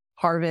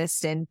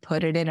pre-harvest and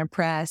put it in a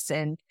press.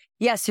 And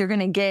yes, you're going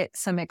to get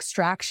some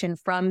extraction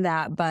from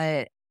that,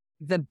 but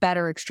the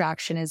better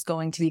extraction is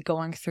going to be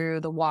going through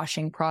the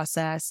washing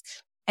process.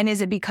 And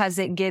is it because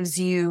it gives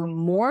you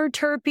more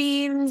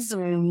terpenes,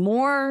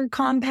 more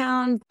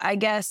compound? I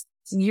guess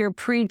you're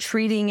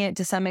pre-treating it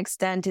to some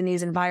extent in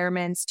these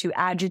environments to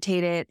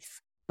agitate it.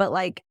 But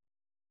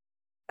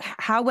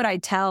how would I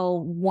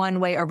tell one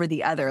way over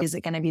the other? Is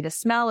it going to be the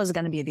smell? Is it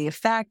going to be the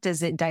effect?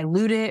 Is it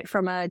diluted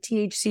from a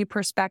THC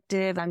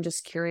perspective? I'm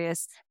just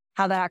curious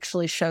how that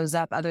actually shows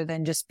up, other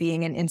than just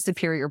being an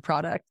inferior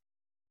product.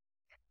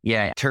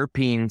 Yeah,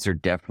 terpenes are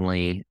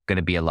definitely going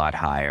to be a lot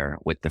higher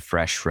with the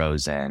fresh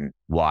frozen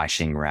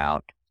washing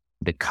route.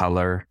 The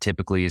color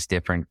typically is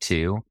different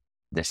too.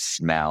 The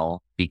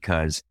smell,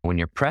 because when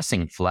you're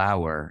pressing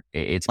flour,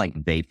 it's like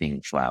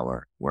vaping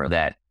flour, where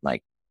that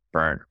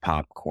burnt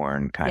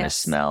popcorn kind of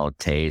smell,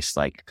 taste.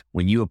 Like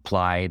when you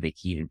apply the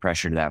heat and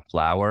pressure to that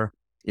flour,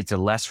 it's a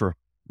less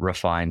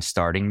refined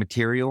starting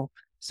material.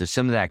 So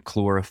some of that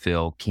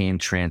chlorophyll can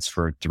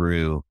transfer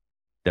through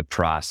the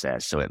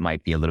process. So it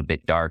might be a little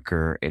bit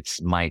darker. It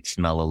might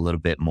smell a little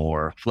bit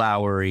more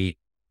floury.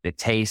 The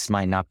taste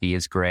might not be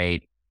as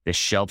great. The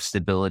shelf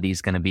stability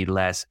is going to be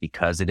less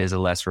because it is a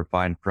less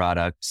refined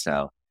product.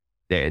 So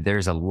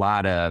there's a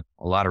lot of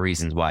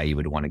reasons why you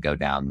would want to go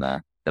down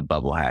the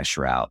bubble hash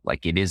route.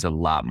 It is a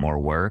lot more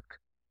work,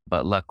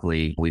 but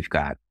luckily we've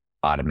got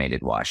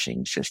automated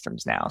washing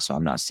systems now. So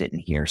I'm not sitting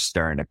here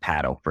stirring a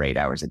paddle for 8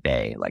 hours a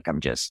day. I'm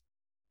just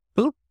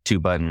boop, 2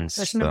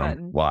 buttons,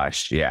 boom,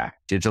 washed. Yeah.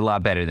 It's a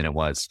lot better than it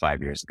was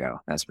 5 years ago.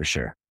 That's for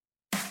sure.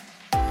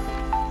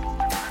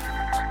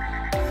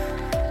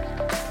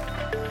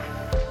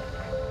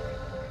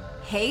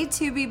 Hey,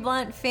 To Be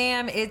Blunt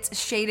fam, it's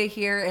Shada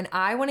here, and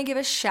I want to give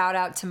a shout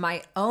out to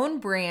my own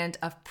brand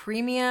of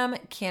premium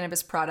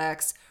cannabis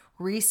products,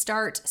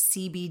 Restart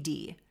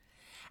CBD.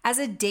 As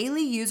a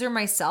daily user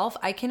myself,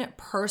 I can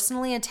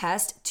personally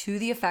attest to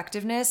the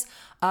effectiveness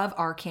of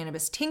our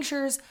cannabis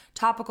tinctures,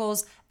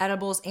 topicals,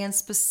 edibles, and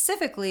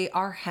specifically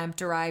our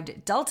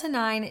hemp-derived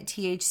Delta-9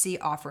 THC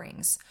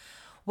offerings.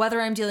 Whether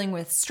I'm dealing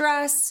with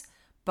stress,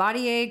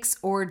 body aches,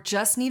 or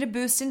just need a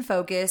boost in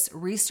focus,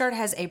 Restart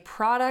has a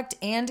product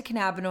and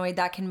cannabinoid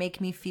that can make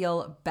me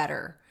feel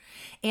better.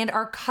 And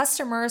our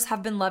customers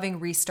have been loving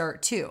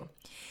Restart too.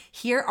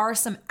 Here are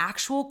some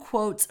actual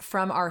quotes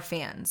from our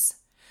fans.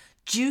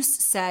 Juice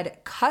said,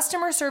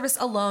 "Customer service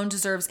alone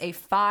deserves a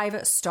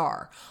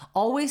 5-star.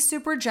 Always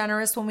super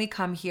generous when we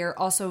come here.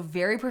 Also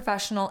very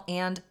professional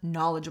and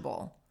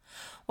knowledgeable."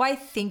 Why,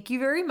 thank you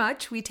very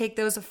much. We take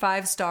those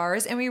 5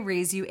 stars and we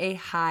raise you a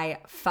high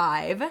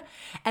 5.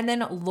 And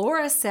then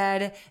Laura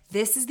said,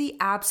 "This is the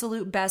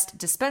absolute best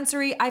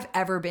dispensary I've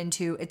ever been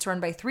to. It's run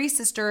by 3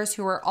 sisters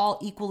who are all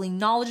equally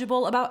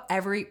knowledgeable about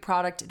every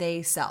product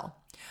they sell."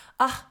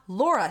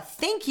 Laura,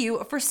 thank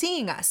you for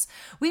seeing us.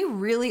 We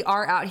really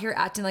are out here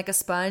acting like a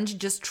sponge,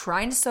 just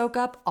trying to soak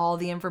up all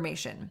the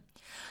information.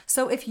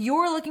 So if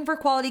you're looking for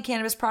quality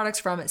cannabis products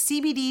from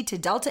CBD to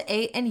Delta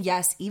 8 and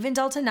yes, even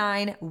Delta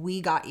 9,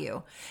 we got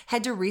you.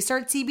 Head to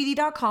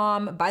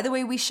restartcbd.com. By the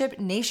way, we ship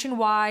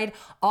nationwide.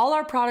 All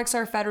our products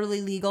are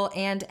federally legal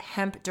and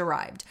hemp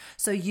derived.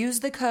 So use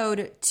the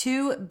code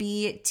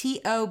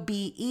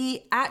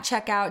 2BTOBE at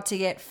checkout to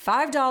get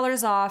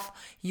 $5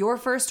 off your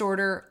first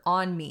order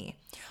on me.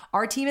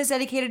 Our team is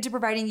dedicated to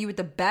providing you with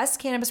the best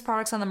cannabis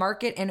products on the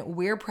market, and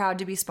we're proud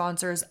to be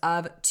sponsors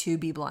of To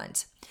Be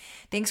Blunt.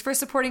 Thanks for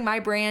supporting my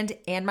brand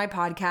and my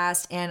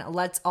podcast, and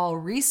let's all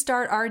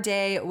restart our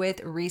day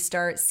with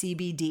Restart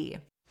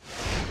CBD.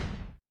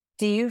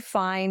 Do you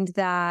find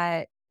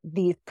that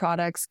these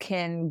products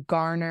can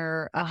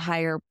garner a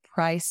higher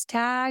price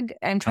tag?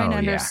 I'm trying to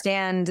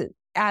understand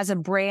as a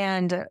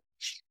brand,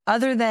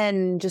 other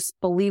than just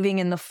believing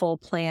in the full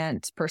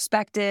plant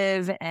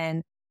perspective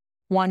and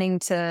wanting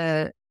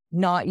to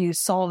not use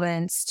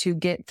solvents to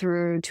get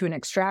through to an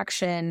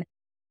extraction,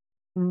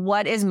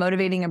 what is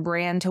motivating a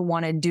brand to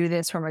want to do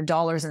this from a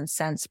dollars and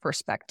cents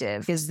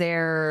perspective? Has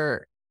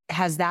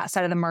that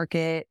side of the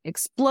market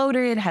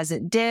exploded? Has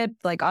it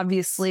dipped? Like,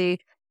 obviously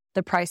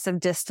the price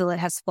of distillate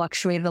has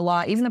fluctuated a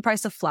lot. Even the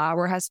price of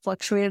flower has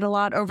fluctuated a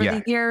lot over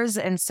the years.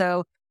 And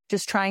so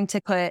just trying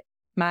to put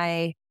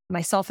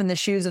myself in the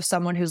shoes of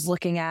someone who's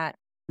looking at,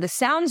 this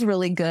sounds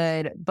really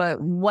good, but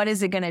what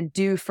is it going to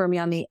do for me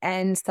on the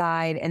end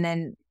side? And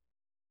then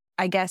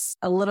I guess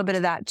a little bit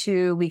of that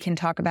too, we can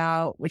talk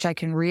about, which I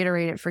can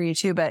reiterate it for you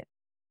too, but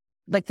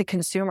like the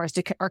consumers,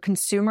 are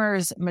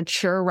consumers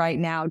mature right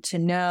now to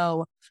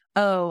know,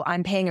 oh,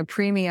 I'm paying a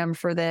premium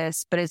for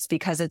this, but it's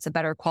because it's a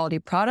better quality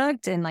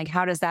product? And like,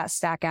 how does that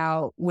stack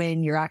out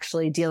when you're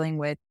actually dealing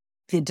with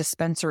the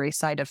dispensary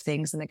side of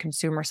things and the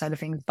consumer side of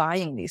things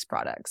buying these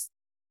products?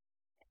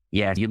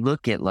 Yeah, you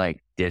look at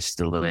like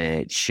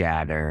distillate,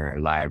 shatter,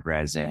 live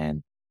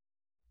resin,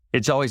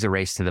 it's always a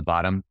race to the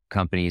bottom.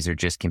 Companies are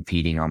just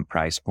competing on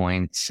price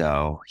points.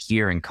 So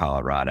here in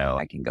Colorado,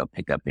 I can go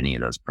pick up any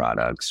of those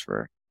products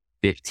for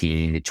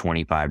 $15 to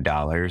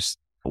 $25.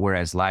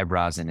 Whereas live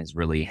rosin has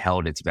really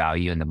held its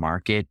value in the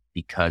market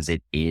because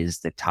it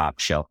is the top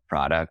shelf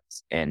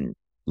product and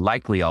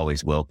likely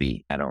always will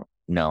be. I don't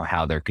know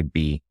how there could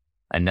be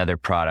another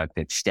product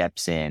that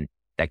steps in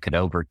that could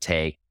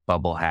overtake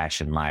bubble hash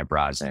and live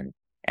rosin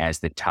as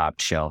the top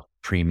shelf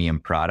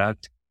premium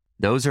product.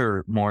 Those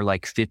are more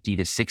like $50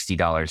 to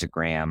 $60 a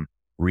gram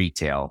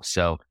retail.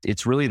 So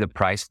it's really the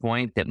price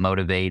point that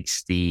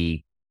motivates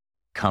the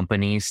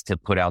companies to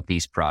put out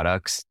these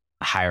products,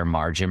 higher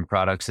margin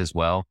products as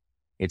well.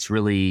 It's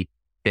really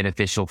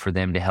beneficial for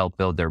them to help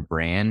build their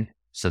brand.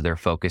 So they're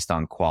focused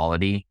on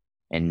quality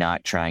and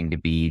not trying to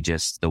be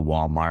just the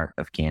Walmart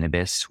of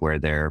cannabis, where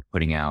they're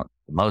putting out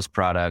the most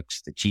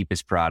products, the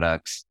cheapest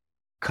products.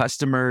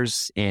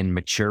 Customers in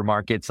mature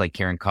markets like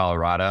here in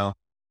Colorado,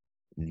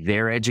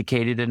 they're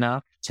educated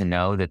enough to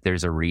know that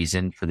there's a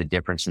reason for the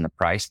difference in the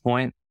price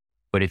point.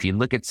 But if you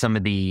look at some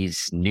of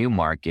these new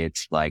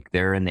markets, like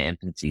they're in the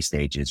infancy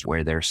stages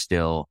where they're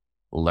still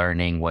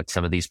learning what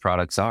some of these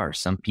products are.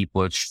 Some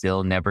people have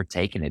still never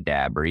taken a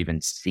dab or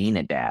even seen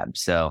a dab.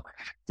 So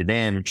to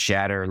them,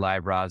 shatter,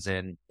 live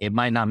rosin, it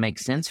might not make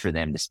sense for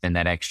them to spend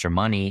that extra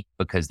money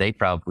because they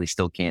probably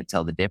still can't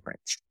tell the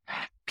difference.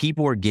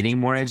 People are getting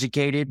more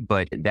educated,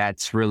 but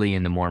that's really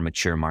in the more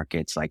mature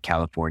markets like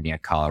California,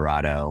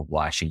 Colorado,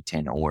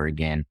 Washington,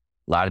 Oregon.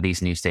 A lot of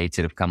these new states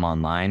that have come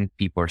online,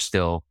 people are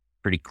still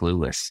pretty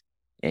clueless,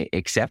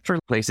 except for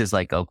places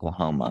like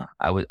Oklahoma.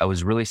 I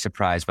was really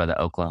surprised by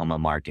the Oklahoma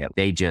market.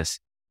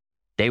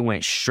 They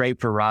went straight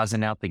for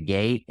rosin out the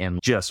gate and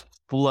just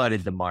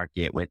flooded the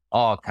market with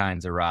all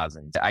kinds of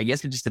rosin. I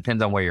guess it just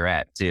depends on where you're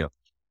at too.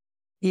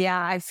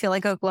 Yeah, I feel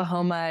like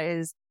Oklahoma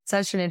is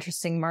such an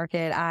interesting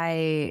market.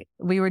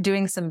 We were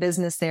doing some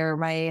business there.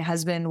 My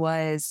husband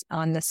was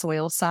on the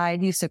soil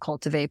side, used to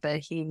cultivate, but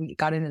he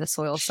got into the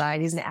soil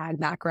side. He's an ag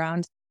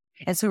background.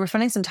 And so we were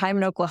spending some time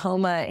in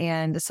Oklahoma.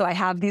 And so I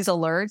have these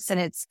alerts and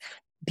it's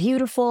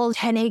beautiful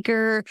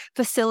 10-acre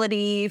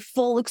facility,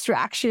 full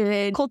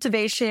extraction,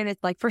 cultivation.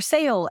 It's like for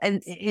sale.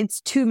 And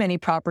it's too many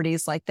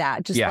properties like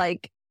that. Just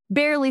like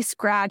barely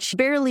scratched,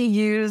 barely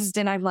used.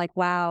 And I'm like,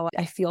 wow,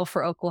 I feel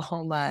for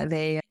Oklahoma.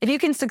 If you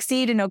can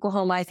succeed in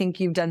Oklahoma, I think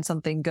you've done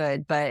something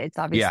good, but it's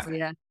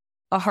obviously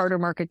a harder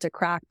market to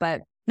crack.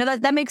 But no,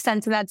 that makes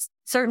sense. And that's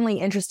certainly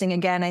interesting.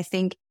 Again, I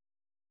think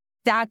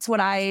that's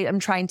what I am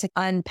trying to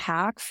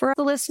unpack for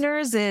the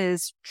listeners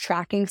is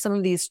tracking some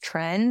of these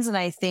trends. And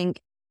I think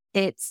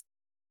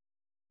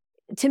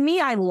to me,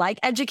 I like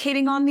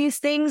educating on these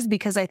things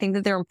because I think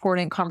that they're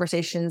important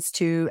conversations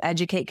to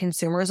educate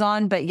consumers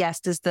on. But yes,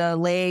 does the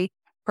lay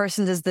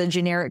person, does the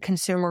generic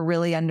consumer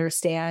really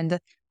understand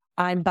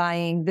I'm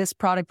buying this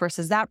product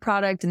versus that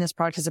product and this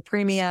product is a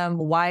premium?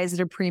 Why is it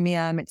a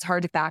premium? It's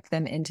hard to back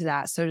them into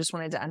that. So I just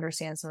wanted to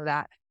understand some of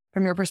that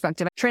from your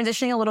perspective.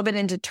 Transitioning a little bit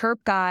into Terp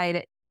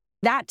Guide,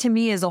 that to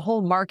me is a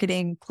whole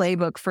marketing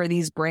playbook for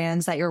these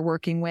brands that you're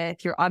working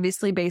with. You're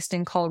obviously based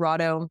in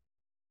Colorado.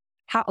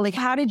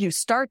 How did you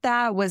start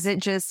that? Was it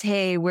just,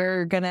 hey,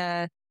 we're going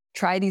to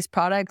try these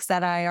products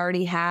that I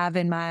already have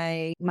in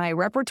my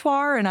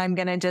repertoire, and I'm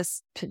going to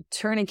just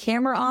turn a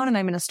camera on and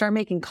I'm going to start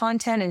making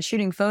content and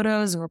shooting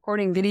photos and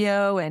recording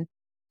video and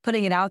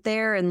putting it out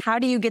there? And how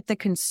do you get the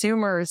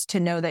consumers to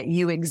know that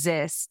you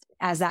exist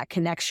as that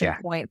connection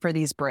point for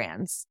these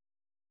brands?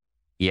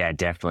 Yeah,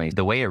 definitely.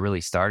 The way it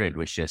really started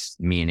was just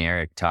me and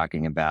Eric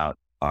talking about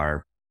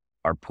our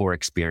poor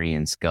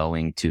experience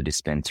going to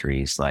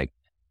dispensaries. Like,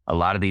 a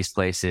lot of these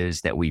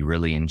places that we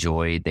really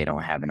enjoyed, they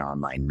don't have an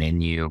online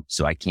menu,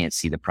 so I can't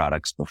see the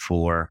products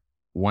before.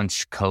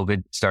 Once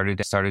COVID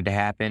started to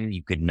happen,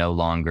 you could no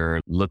longer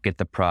look at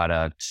the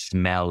product,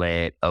 smell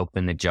it,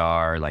 open the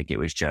jar. Like, it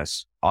was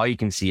just, all you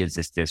can see is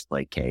this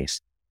display case.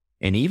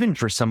 And even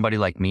for somebody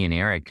like me and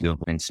Eric, who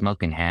have been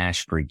smoking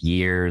hash for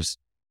years,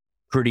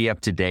 pretty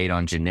up to date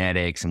on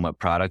genetics and what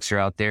products are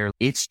out there,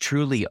 it's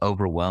truly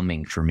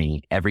overwhelming for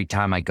me every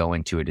time I go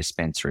into a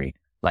dispensary.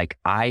 Like,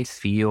 I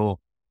feel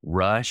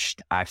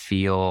rushed. I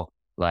feel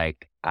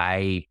like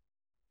I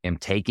am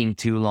taking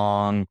too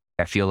long.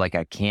 I feel like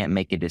I can't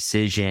make a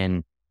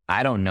decision.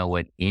 I don't know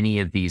what any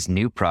of these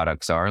new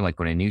products are. Like,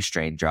 when a new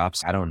strain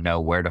drops, I don't know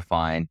where to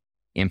find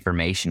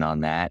information on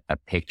that, a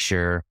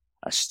picture,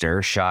 a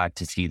stir shot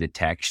to see the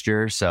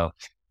texture. So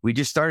we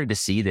just started to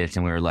see this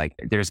and we were like,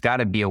 there's got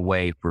to be a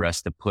way for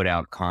us to put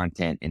out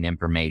content and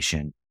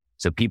information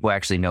so people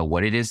actually know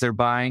what it is they're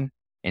buying,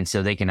 and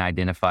so they can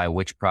identify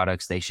which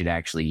products they should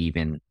actually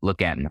even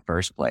look at in the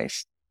first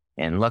place.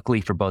 And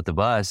luckily for both of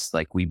us,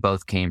 like, we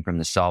both came from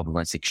the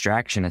solventless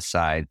extraction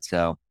side.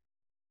 So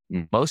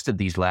most of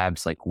these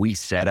labs, like, we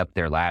set up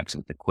their labs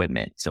with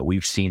equipment. So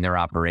we've seen their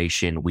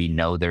operation. We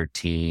know their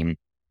team.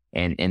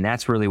 And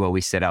that's really what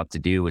we set out to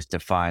do, was to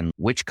find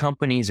which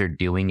companies are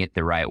doing it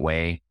the right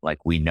way.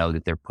 Like, we know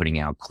that they're putting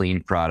out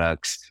clean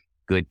products,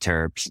 good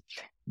terps.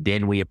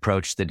 Then we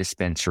approached the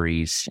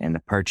dispensaries and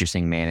the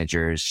purchasing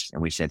managers,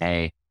 and we said,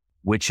 hey,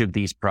 which of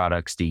these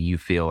products do you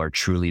feel are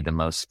truly the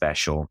most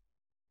special?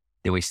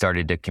 Then we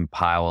started to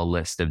compile a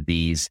list of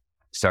these,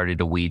 started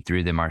to weed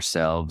through them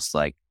ourselves.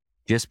 Like,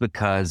 just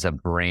because a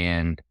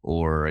brand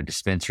or a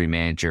dispensary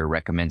manager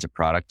recommends a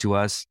product to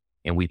us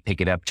and we pick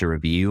it up to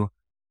review,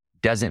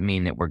 doesn't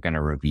mean that we're going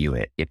to review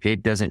it. If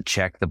it doesn't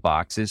check the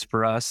boxes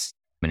for us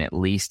and at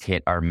least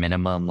hit our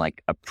minimum,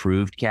 like,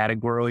 approved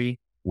category,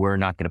 we're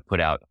not going to put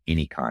out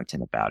any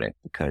content about it,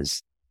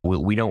 because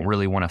we don't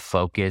really want to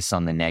focus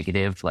on the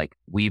negative. Like,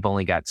 we've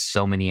only got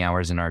so many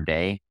hours in our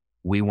day.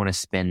 We want to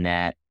spend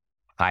that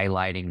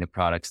highlighting the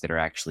products that are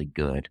actually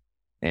good.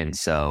 And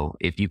so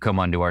if you come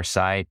onto our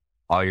site,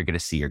 all you're going to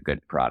see are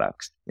good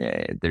products.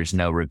 There's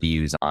no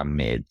reviews on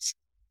mids.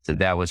 So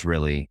that was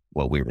really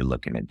what we were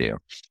looking to do.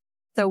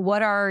 So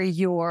what are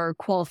your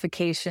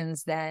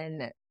qualifications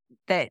then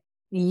that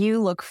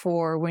you look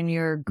for when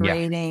you're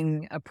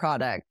grading a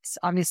product?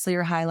 Obviously,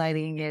 you're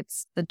highlighting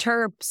it's the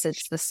terps,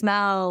 it's the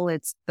smell,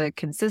 it's the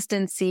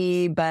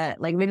consistency, but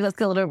like, maybe let's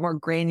get a little bit more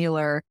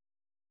granular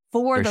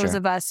for those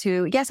of us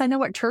who, yes, I know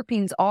what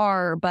terpenes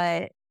are,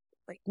 but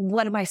like,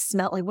 what am I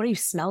like, what are you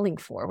smelling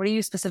for? What are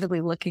you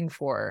specifically looking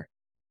for?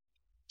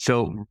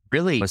 So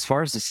really, as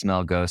far as the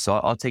smell goes, so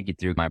I'll take you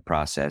through my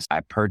process. I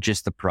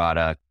purchase the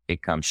product.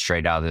 It comes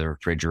straight out of the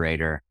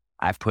refrigerator.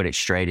 I've put it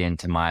straight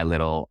into my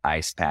little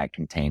ice pack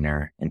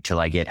container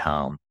until I get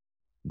home.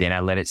 Then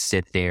I let it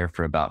sit there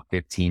for about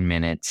 15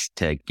 minutes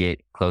to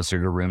get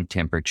closer to room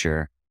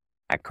temperature.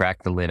 I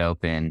crack the lid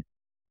open.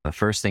 The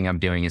first thing I'm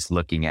doing is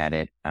looking at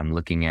it. I'm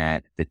looking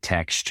at the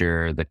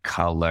texture, the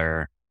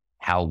color,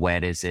 how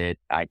wet is it.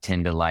 I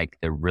tend to like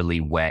the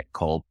really wet,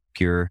 cold,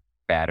 pure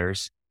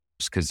batters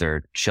because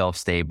they're shelf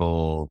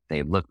stable.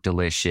 They look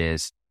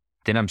delicious.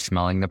 Then I'm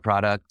smelling the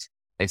product.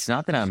 It's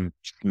not that I'm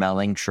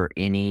smelling for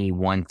any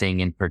one thing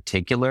in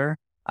particular.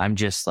 I'm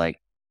just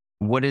like,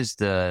 what is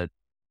the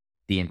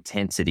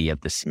intensity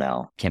of the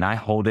smell? Can I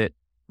hold it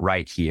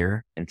right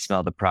here and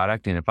smell the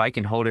product? And if I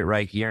can hold it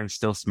right here and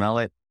still smell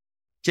it,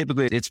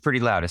 typically it's pretty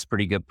loud. It's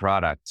pretty good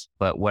product.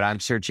 But what I'm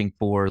searching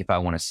for, if I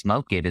want to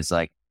smoke it, is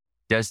like,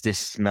 does this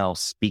smell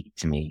speak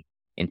to me?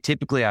 And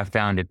typically I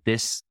found if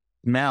this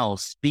smell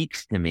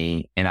speaks to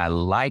me and I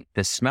like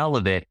the smell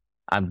of it,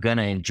 I'm going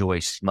to enjoy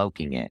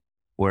smoking it.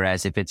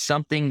 Whereas if it's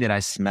something that I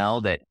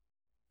smell that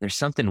there's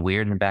something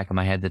weird in the back of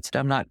my head that's,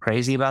 I'm not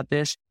crazy about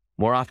this,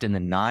 more often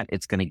than not,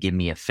 it's going to give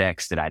me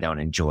effects that I don't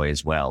enjoy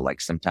as well. Like,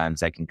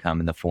 sometimes that can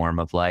come in the form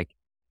of like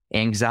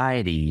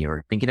anxiety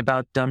or thinking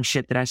about dumb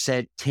shit that I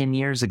said 10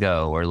 years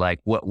ago, or like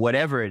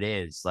whatever it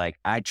is. Like,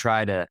 I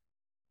try to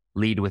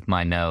lead with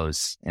my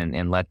nose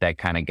and let that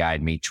kind of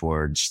guide me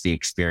towards the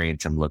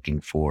experience I'm looking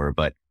for.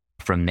 But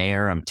from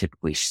there, I'm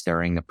typically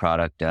stirring the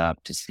product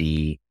up to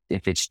see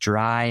if it's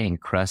dry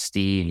and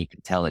crusty and you can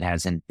tell it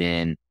hasn't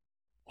been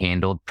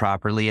handled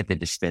properly at the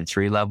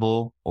dispensary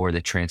level or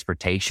the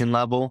transportation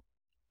level.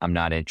 I'm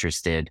not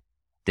interested.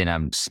 Then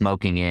I'm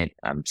smoking it.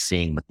 I'm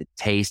seeing what the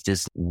taste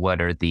is.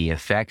 What are the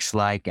effects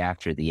like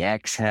after the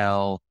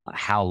exhale?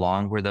 How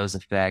long were those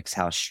effects?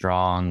 How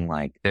strong?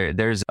 Like,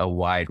 there's a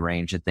wide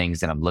range of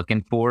things that I'm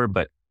looking for,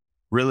 but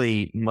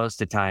really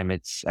most of the time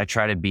I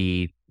try to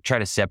be try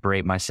to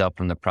separate myself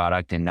from the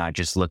product and not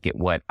just look at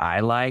what I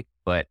like,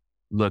 but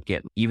look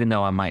at, even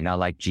though I might not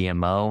like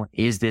GMO,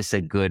 is this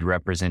a good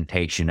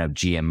representation of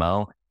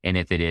GMO? And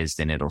if it is,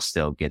 then it'll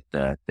still get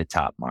the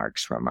top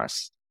marks from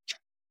us.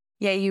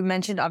 Yeah, you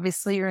mentioned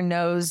obviously your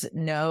nose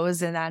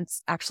knows, and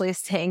that's actually a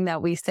saying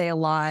that we say a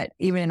lot,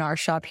 even in our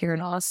shop here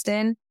in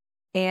Austin.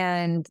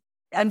 And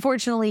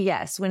unfortunately,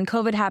 yes, when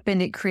COVID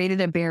happened, it created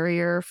a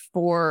barrier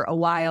for a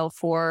while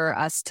for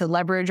us to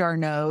leverage our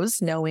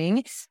nose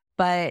knowing.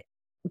 But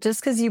just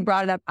because you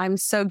brought it up, I'm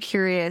so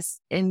curious,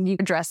 and you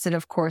addressed it,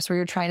 of course, where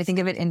you're trying to think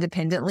of it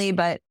independently,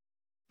 but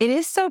it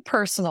is so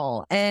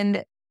personal.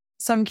 And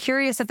so I'm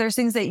curious if there's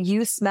things that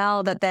you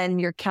smell that then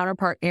your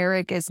counterpart,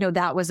 Eric, is, no,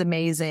 that was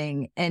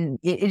amazing. And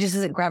it just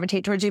doesn't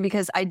gravitate towards you,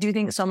 because I do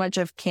think so much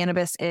of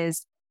cannabis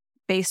is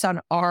based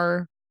on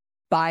our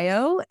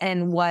bio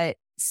and what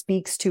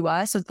speaks to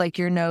us. So it's like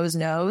your nose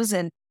knows.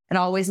 And it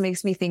always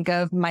makes me think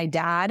of my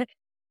dad.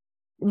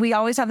 We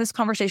always have this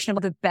conversation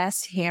about the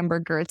best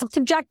hamburger. It's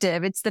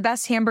subjective. It's the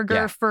best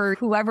hamburger for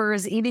whoever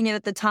is eating it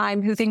at the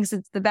time, who thinks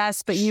it's the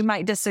best, but you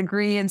might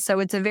disagree. And so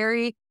it's a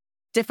very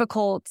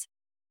difficult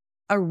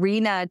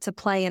arena to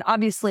play. And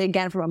obviously,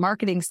 again, from a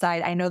marketing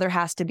side, I know there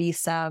has to be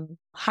some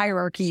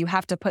hierarchy. You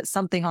have to put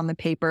something on the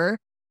paper.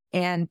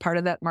 And part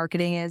of that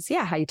marketing is,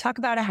 how you talk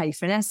about it, how you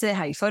finesse it,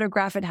 how you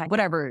photograph it,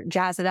 whatever,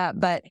 jazz it up.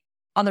 But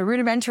on the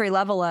rudimentary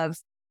level of,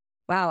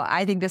 wow,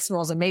 I think this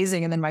smells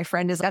amazing. And then my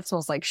friend is, that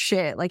smells like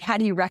shit. Like, how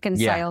do you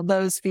reconcile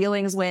those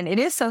feelings when it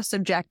is so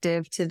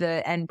subjective to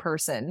the end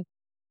person?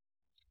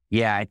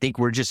 Yeah, I think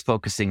we're just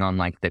focusing on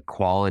like the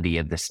quality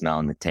of the smell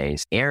and the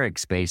taste.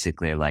 Eric's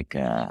basically like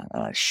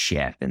a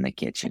chef in the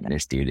kitchen.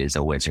 This dude is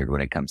a wizard when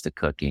it comes to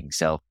cooking.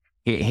 So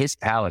his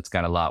palate's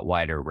got a lot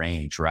wider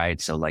range, right?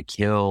 So like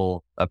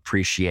he'll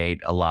appreciate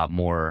a lot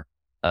more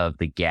of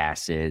the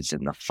gases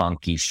and the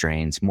funky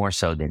strains more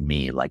so than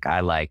me. Like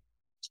I like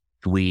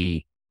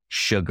sweet,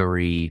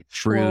 sugary,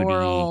 fruity.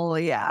 Floral,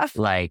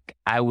 Like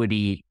I would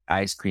eat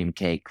ice cream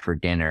cake for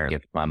dinner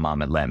if my mom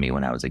had let me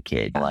when I was a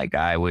kid. Like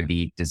I would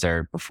eat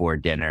dessert before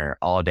dinner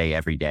all day,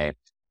 every day.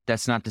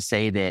 That's not to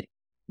say that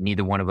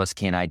neither one of us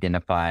can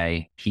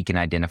identify. He can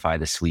identify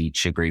the sweet,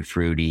 sugary,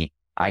 fruity.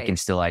 Right. I can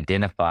still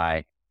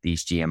identify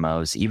these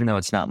GMOs, even though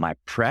it's not my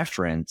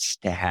preference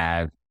to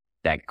have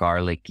that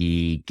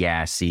garlicky,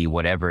 gassy,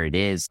 whatever it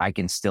is. I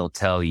can still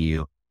tell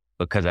you,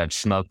 because I've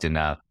smoked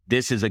enough,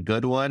 this is a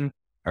good one,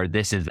 or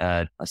this is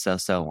a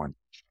so-so one.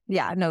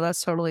 Yeah, no,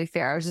 that's totally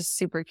fair. I was just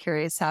super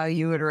curious how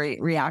you would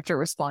react or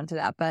respond to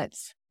that. But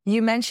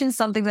you mentioned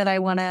something that I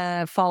want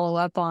to follow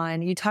up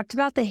on. You talked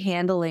about the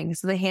handling.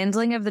 So the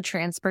handling of the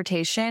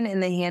transportation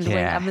and the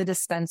handling of the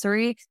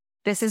dispensary.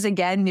 This is,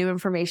 again, new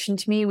information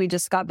to me. We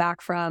just got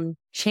back from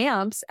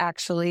Champs,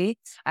 actually.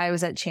 I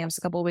was at Champs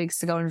a couple of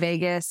weeks ago in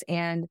Vegas,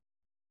 and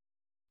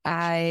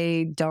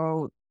I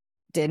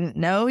didn't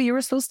know you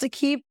were supposed to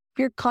keep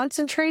your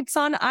concentrates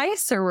on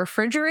ice or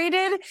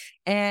refrigerated.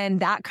 And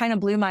that kind of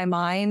blew my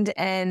mind.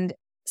 And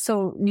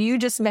so you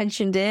just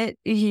mentioned it.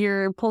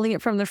 You're pulling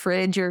it from the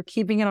fridge. You're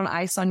keeping it on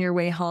ice on your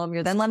way home.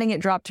 You're then letting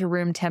it drop to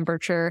room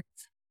temperature.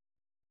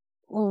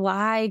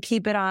 Why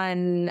keep it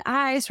on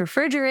ice,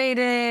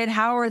 refrigerated?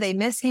 How are they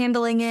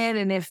mishandling it?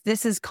 And if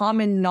this is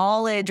common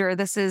knowledge or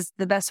this is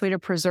the best way to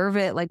preserve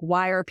it, like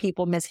why are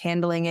people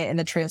mishandling it in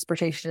the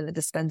transportation and the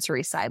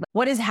dispensary side?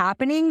 What is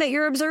happening that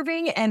you're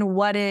observing, and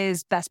what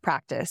is best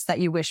practice that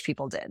you wish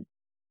people did?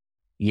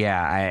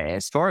 Yeah,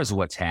 as far as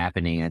what's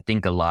happening, I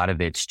think a lot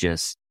of it's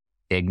just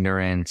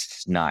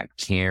ignorance, not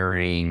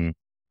caring,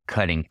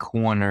 cutting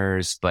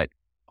corners. But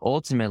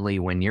ultimately,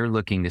 when you're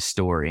looking to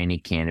store any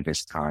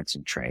cannabis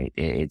concentrate,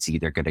 it's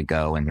either going to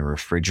go in the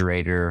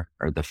refrigerator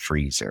or the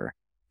freezer.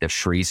 The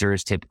freezer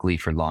is typically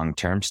for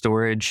long-term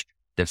storage.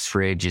 The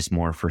fridge is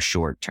more for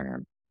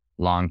short-term.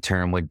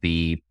 Long-term would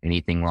be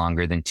anything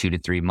longer than 2 to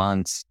 3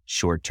 months.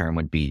 Short-term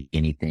would be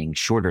anything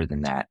shorter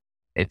than that.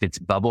 If it's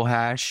bubble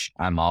hash,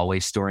 I'm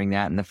always storing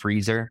that in the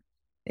freezer.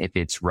 If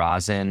it's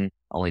rosin,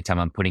 only time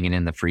I'm putting it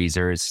in the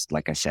freezer is,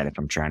 like I said, if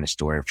I'm trying to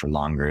store it for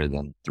longer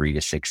than 3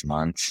 to 6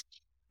 months.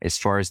 As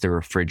far as the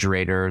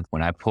refrigerator,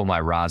 when I pull my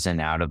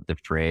rosin out of the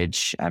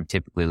fridge, I'm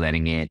typically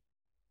letting it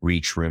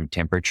reach room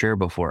temperature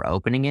before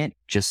opening it,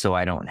 just so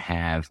I don't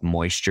have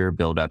moisture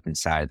build up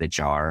inside of the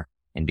jar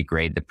and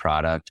degrade the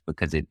product,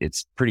 because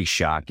it's pretty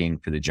shocking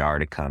for the jar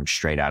to come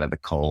straight out of the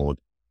cold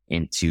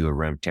into a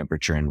room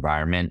temperature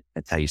environment.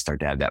 That's how you start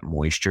to have that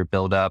moisture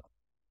build up.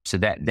 So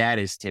that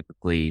is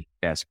typically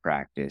best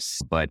practice.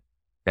 But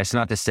that's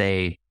not to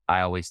say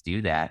I always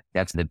do that.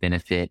 That's the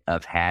benefit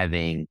of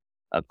having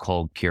a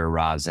cold cure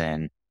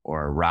rosin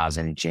or a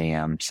rosin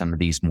jam. Some of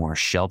these more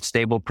shelf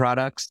stable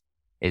products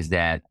is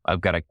that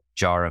I've got a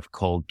jar of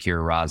cold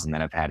cure rosin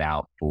that I've had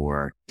out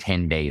for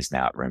 10 days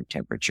now at room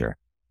temperature.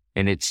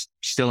 And it's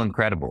still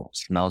incredible.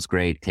 Smells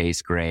great,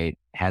 tastes great,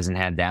 hasn't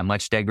had that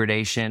much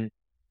degradation.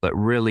 But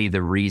really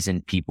the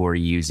reason people are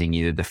using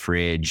either the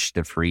fridge,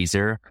 the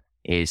freezer,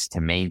 is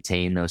to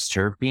maintain those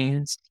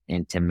terpenes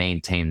and to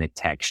maintain the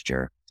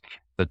texture.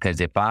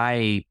 Because if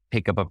I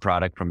pick up a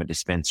product from a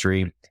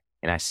dispensary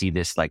and I see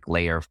this like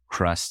layer of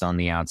crust on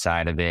the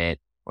outside of it,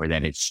 or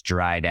that it's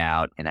dried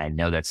out, and I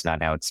know that's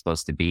not how it's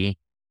supposed to be,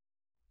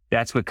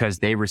 that's because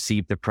they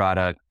received the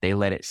product, they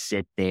let it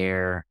sit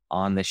there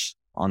on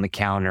the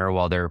counter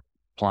while they're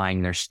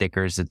applying their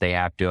stickers that they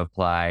have to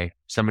apply.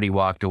 Somebody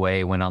walked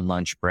away, went on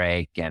lunch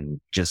break,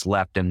 and just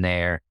left them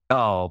there.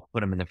 Oh,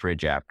 put them in the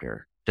fridge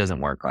after.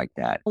 Doesn't work like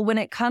that. When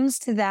it comes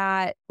to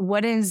that,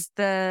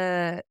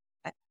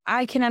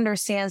 I can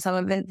understand some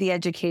of it. The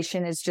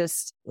education is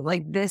just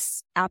like,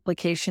 this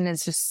application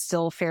is just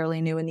still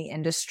fairly new in the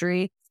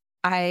industry.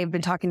 I've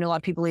been talking to a lot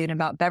of people even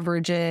about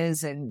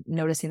beverages and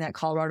noticing that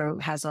Colorado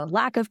has a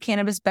lack of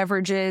cannabis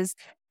beverages.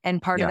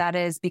 And part of that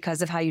is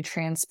because of how you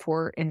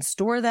transport and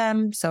store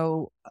them.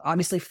 So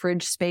obviously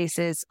fridge space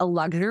is a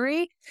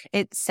luxury.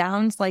 It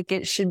sounds like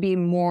it should be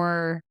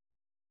more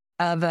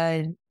of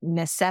a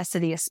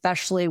necessity,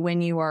 especially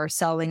when you are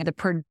selling the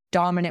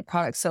predominant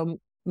product. So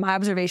my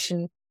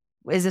observation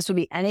is this would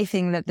be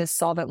anything that this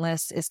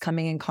solventless is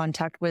coming in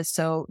contact with.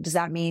 So does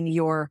that mean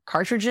your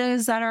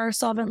cartridges that are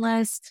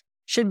solventless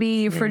should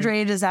be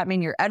refrigerated? Does that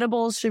mean your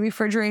edibles should be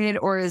refrigerated?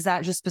 Or is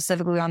that just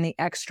specifically on the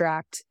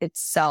extract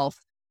itself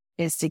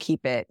is to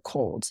keep it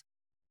cold?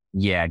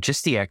 Yeah,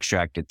 just the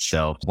extract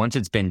itself. Once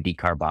it's been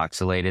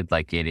decarboxylated,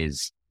 like, it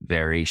is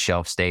very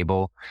shelf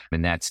stable.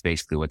 And that's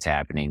basically what's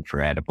happening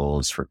for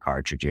edibles, for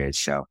cartridges.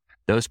 So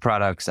those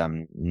products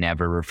I'm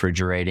never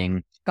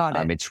refrigerating. Got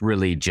it. It's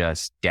really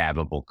just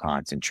dabbable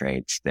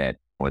concentrates, that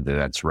whether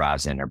that's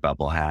rosin or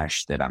bubble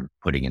hash, that I'm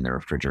putting in the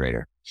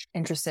refrigerator.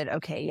 Interested.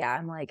 Okay. Yeah.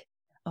 I'm like,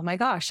 oh my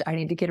gosh, I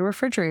need to get a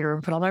refrigerator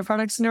and put all my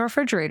products in a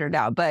refrigerator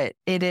now. But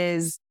it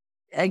is,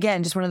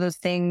 again, just one of those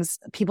things.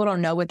 People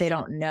don't know what they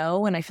don't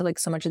know. And I feel like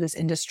so much of this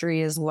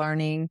industry is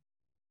learning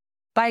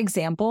by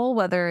example,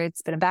 whether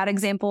it's been a bad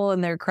example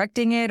and they're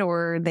correcting it,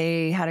 or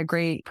they had a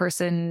great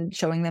person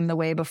showing them the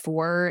way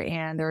before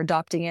and they're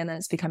adopting it and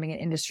it's becoming an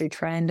industry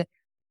trend.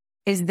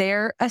 Is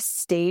there a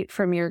state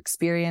from your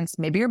experience,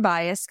 maybe you're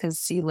biased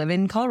because you live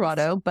in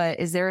Colorado, but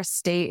is there a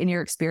state in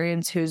your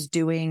experience who's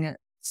doing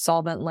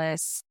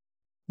solventless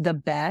the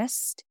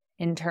best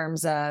in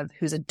terms of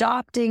who's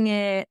adopting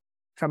it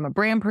from a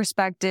brand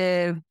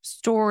perspective,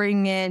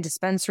 storing it,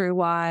 dispensary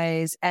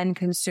wise, end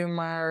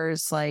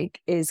consumers? Like,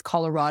 is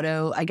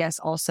Colorado, I guess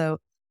also,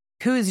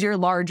 who's your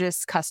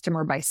largest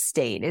customer by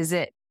state? Is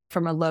it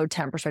from a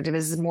Lowtemp perspective?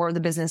 Is more of the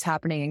business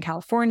happening in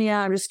California?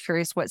 I'm just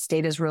curious what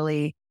state is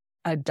really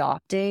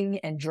adopting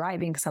and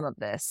driving some of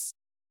this.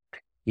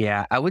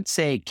 Yeah, I would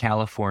say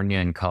California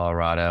and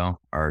Colorado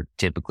are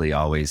typically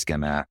always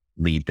going to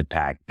lead the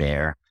pack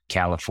there.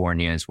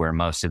 California is where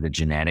most of the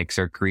genetics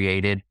are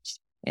created.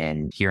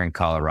 And here in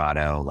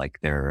Colorado, like,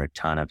 there are a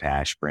ton of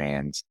hash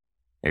brands.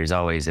 There's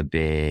always a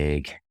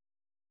big,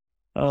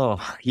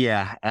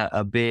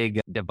 a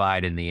big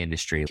divide in the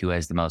industry. Who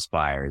has the most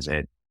buyers?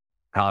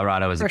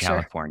 Colorado is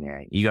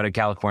California. You go to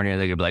California,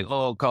 they're going to be like,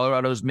 oh,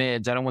 Colorado's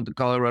mids. I don't want the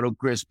Colorado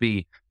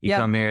crispy. You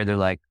come here, they're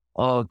like,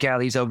 oh,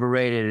 Cali's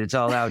overrated. It's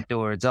all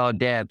outdoor. It's all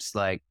depths.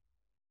 Like,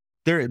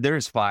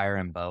 there's fire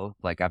in both.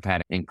 Like, I've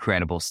had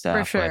incredible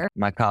stuff. For sure. Like,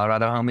 my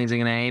Colorado homies are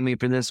going to hate me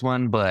for this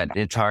one, but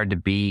it's hard to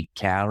beat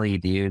Cali,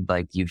 dude.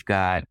 Like, you've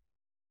got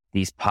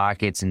these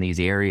pockets in these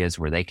areas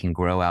where they can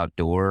grow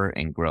outdoor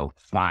and grow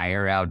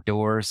fire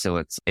outdoor. So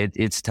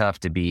it's tough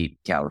to beat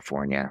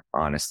California,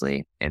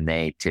 honestly. And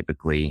they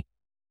typically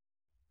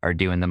are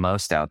doing the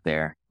most out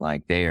there.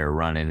 Like, they are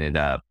running it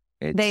up.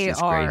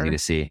 It's crazy to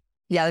see.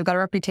 Yeah, they've got a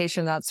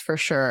reputation, that's for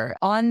sure.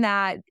 On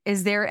that,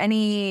 is there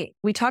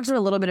we talked a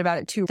little bit about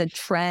it too, the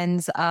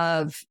trends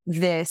of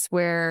this,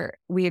 where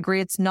we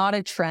agree it's not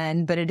a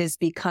trend, but it is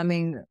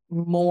becoming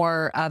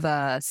more of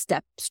a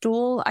step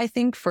stool, I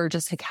think, for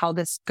just like how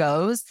this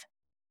goes.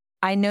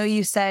 I know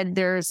you said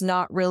there's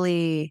not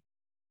really,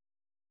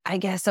 I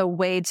guess, a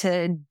way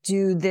to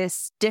do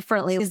this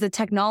differently. Is the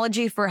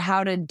technology for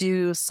how to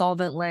do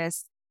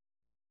solventless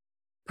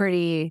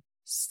pretty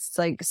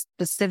like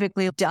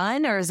specifically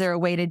done, or is there a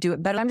way to do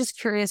it better? I'm just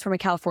curious from a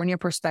California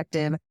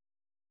perspective,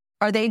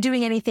 are they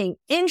doing anything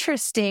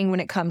interesting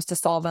when it comes to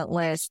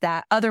solventless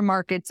that other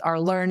markets are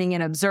learning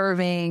and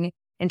observing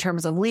in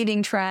terms of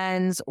leading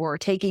trends or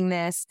taking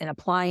this and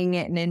applying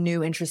it in a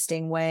new,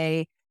 interesting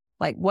way?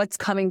 Like, what's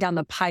coming down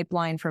the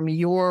pipeline from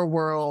your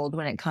world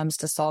when it comes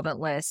to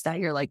solventless that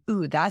you're like,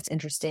 ooh, that's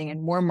interesting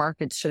and more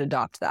markets should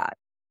adopt that?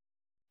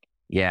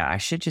 Yeah, I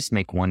should just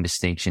make one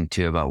distinction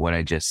too about what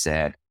I just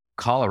said.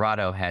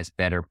 Colorado has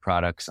better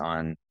products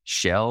on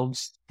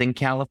shelves than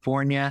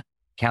California.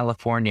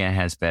 California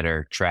has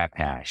better trap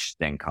hash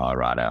than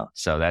Colorado.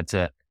 So that's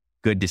a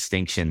good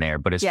distinction there.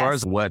 But as far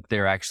as what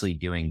they're actually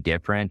doing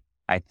different,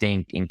 I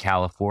think in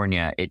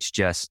California, it's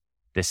just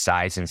the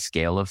size and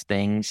scale of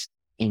things.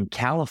 In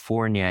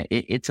California,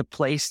 it's a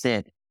place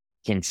that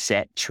can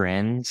set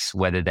trends,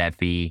 whether that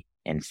be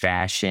in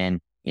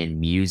fashion, in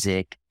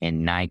music,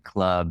 in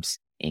nightclubs,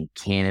 in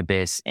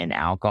cannabis, in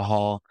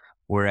alcohol.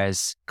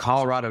 Whereas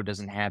Colorado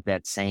doesn't have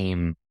that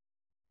same,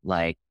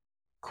 like,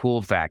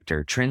 cool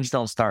factor. Trends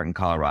don't start in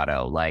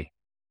Colorado. Like,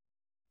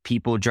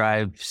 people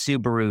drive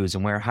Subarus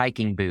and wear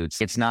hiking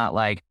boots. It's not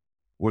like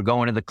we're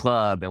going to the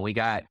club and we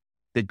got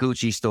the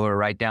Gucci store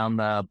right down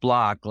the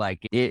block.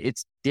 Like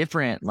it's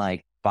different,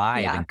 like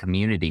vibe and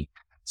community.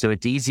 So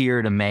it's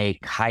easier to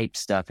make hype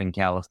stuff in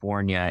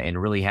California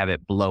and really have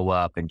it blow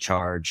up and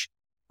charge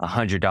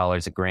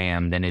 $100 a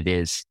gram than it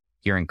is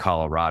here in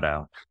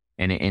Colorado.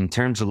 And in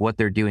terms of what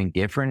they're doing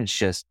different, it's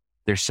just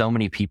there's so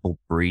many people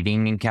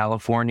breeding in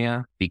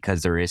California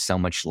because there is so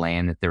much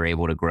land that they're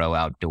able to grow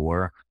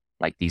outdoor.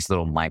 Like these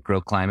little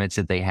microclimates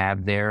that they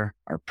have there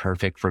are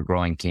perfect for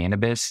growing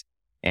cannabis.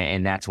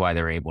 And that's why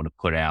they're able to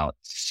put out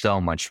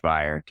so much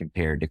fire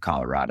compared to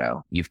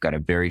Colorado. You've got a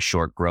very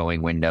short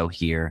growing window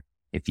here.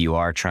 If you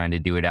are trying to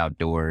do it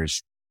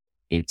outdoors,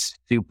 it's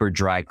super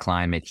dry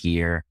climate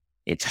here.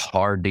 It's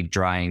hard to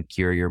dry and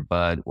cure your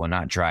bud. Well,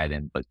 not dry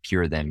them, but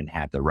cure them and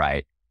have the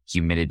right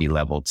humidity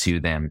level to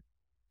them.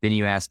 Then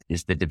you ask,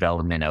 is the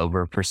development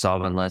over for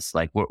solventless?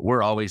 Like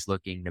we're always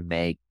looking to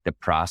make the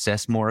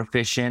process more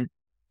efficient.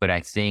 But I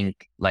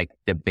think like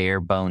the bare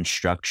bone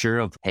structure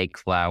of take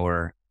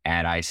flower,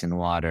 add ice and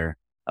water,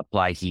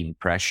 apply heat and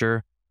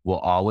pressure will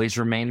always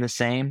remain the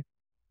same.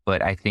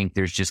 But I think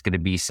there's just going to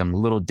be some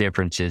little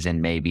differences in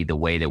maybe the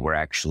way that we're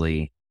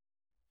actually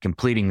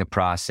completing the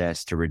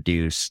process to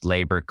reduce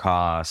labor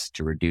costs,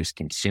 to reduce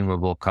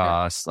consumable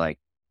costs. Like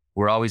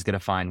we're always going to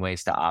find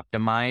ways to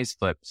optimize,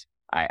 but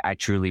I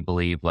truly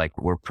believe like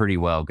we're pretty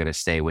well going to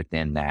stay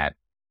within that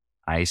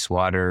ice,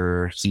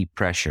 water, heat,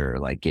 pressure.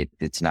 Like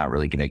it's not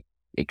really going to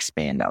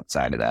expand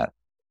outside of that.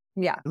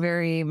 Yeah,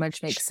 very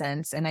much makes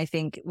sense. And I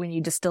think when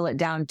you distill it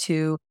down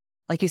to,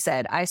 like you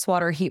said, ice,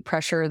 water, heat,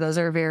 pressure, those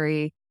are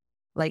very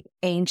like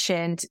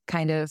ancient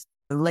kind of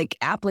like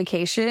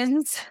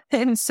applications.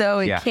 And so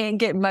it can't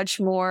get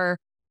much more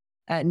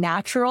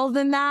natural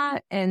than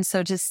that. And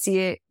so to see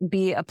it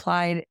be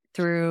applied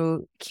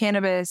through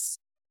cannabis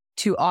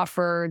to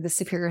offer the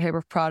superior type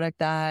of product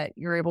that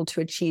you're able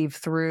to achieve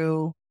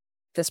through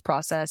this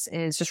process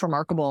is just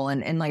remarkable.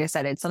 And like I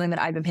said, it's something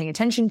that I've been paying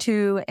attention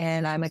to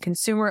and I'm a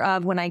consumer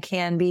of when I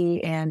can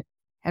be. And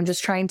I'm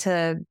just trying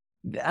to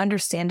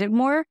understand it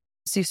more.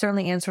 So you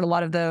certainly answered a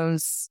lot of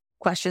those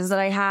questions that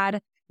I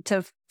had.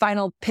 To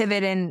final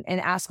pivot and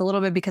ask a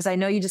little bit, because I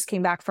know you just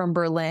came back from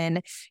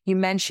Berlin. You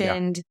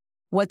mentioned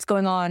what's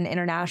going on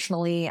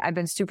internationally. I've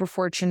been super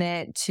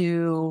fortunate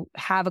to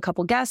have a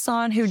couple guests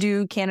on who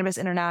do cannabis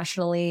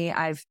internationally.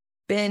 I've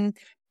been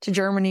to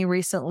Germany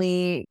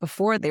recently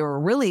before they were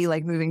really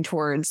like moving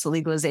towards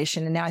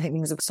legalization. And now I think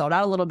things have stalled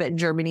out a little bit in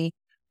Germany.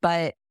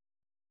 But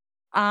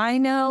I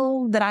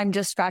know that I'm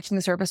just scratching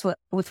the surface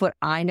with what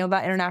I know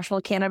about international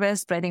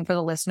cannabis. But I think for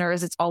the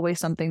listeners, it's always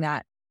something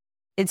that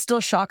it still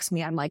shocks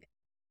me. I'm like,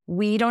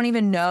 we don't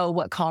even know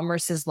what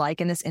commerce is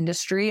like in this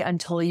industry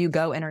until you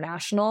go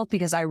international,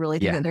 because I really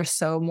think that they're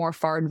so more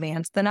far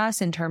advanced than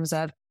us in terms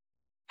of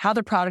how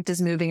the product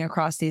is moving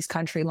across these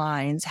country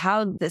lines,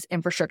 how this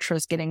infrastructure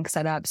is getting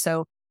set up.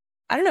 So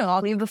I don't know.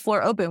 I'll leave the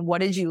floor open. What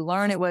did you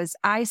learn? It was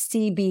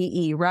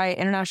ICBE, right?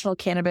 International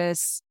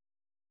Cannabis.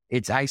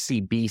 It's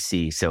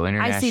ICBC, so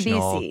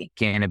International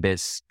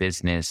Cannabis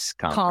Business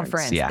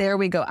Conference. Yeah. There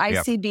we go.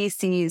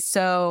 ICBC.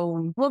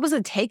 So what was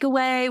the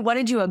takeaway? What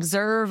did you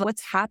observe?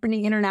 What's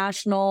happening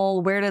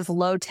international? Where does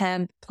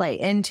Lowtemp play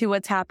into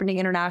what's happening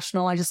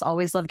international? I just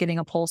always love getting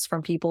a pulse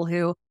from people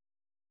who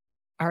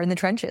are in the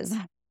trenches.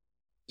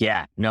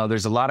 Yeah, no,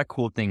 there's a lot of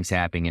cool things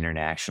happening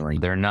internationally.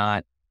 They're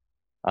not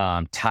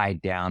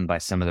tied down by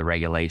some of the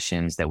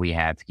regulations that we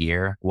have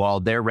here. While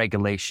their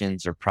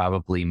regulations are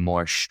probably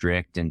more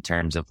strict in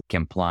terms of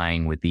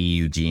complying with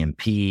EU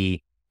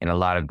GMP and a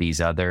lot of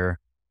these other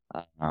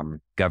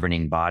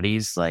governing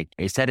bodies, like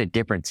it's at a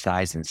different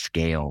size and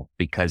scale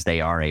because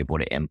they are able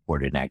to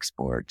import and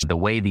export. The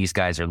way these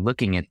guys are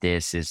looking at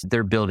this is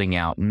they're building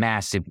out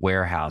massive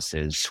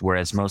warehouses,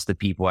 whereas most of the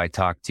people I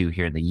talk to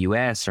here in the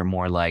US are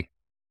more like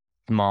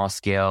small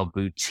scale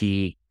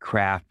boutique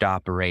craft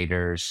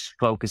operators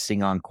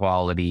focusing on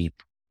quality.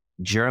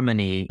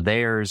 Germany,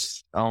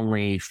 there's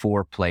only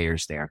 4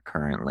 players there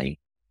currently.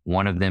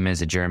 One of them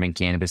is a German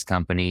cannabis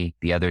company.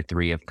 The other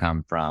 3 have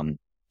come from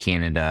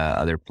Canada,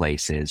 other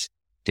places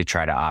to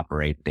try to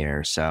operate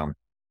there. So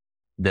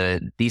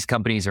these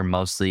companies are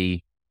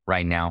mostly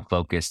right now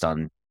focused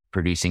on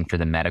producing for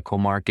the medical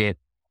market.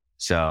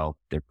 So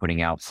they're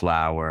putting out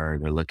flower,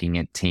 they're looking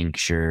at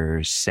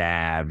tinctures,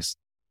 salves,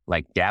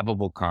 like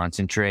dabbable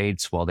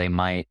concentrates. While they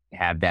might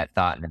have that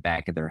thought in the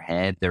back of their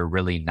head, they're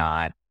really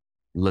not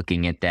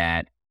looking at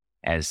that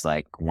as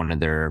like one of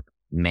their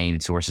main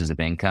sources of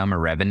income or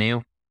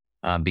revenue,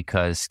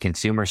 because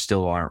consumers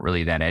still aren't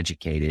really that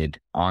educated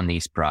on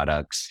these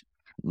products.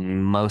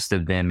 Most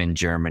of them in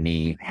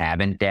Germany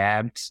haven't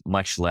dabbed,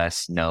 much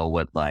less know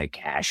what like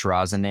hash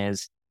rosin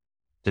is.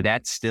 So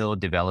that's still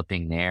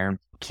developing there.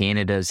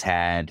 Canada's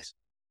had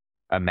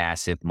a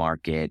massive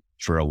market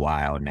for a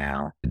while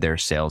now. Their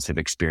sales have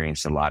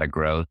experienced a lot of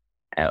growth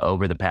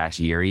over the past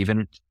year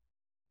even.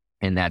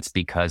 And that's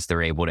because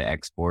they're able to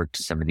export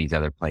to some of these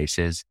other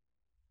places,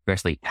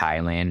 especially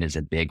Thailand is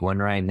a big one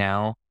right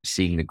now.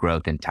 Seeing the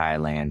growth in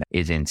Thailand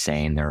is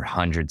insane. There are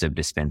hundreds of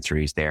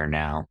dispensaries there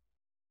now.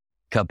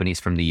 companies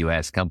from the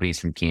US, companies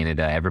from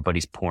Canada,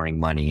 everybody's pouring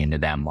money into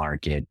that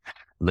market,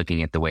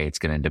 looking at the way it's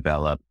going to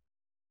develop.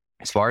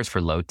 As far as for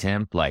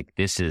Lowtemp, like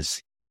this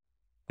has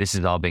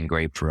all been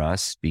great for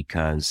us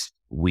because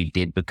we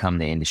did become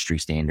the industry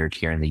standard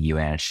here in the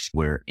US.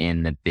 We're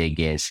in the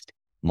biggest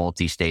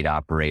multi-state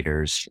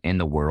operators in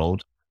the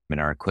world. I mean,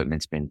 our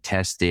equipment's been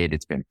tested.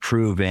 It's been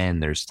proven.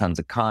 There's tons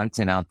of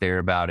content out there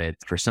about it.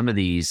 For some of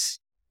these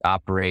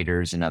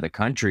operators in other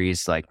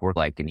countries, like we're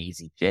like an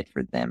easy fit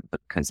for them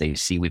because they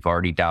see we've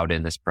already dialed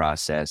in this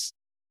process.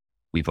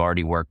 We've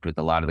already worked with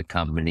a lot of the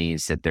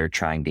companies that they're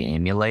trying to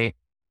emulate.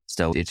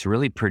 So it's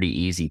really pretty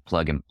easy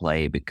plug and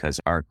play because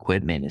our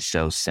equipment is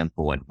so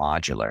simple and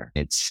modular.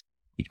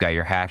 You've got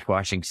your hash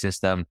washing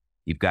system,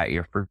 you've got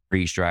your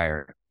freeze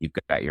dryer, you've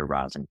got your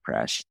rosin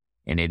press,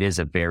 and it is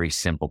a very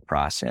simple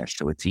process.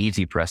 So it's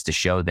easy for us to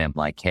show them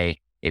like, hey,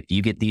 if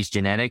you get these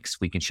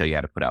genetics, we can show you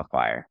how to put out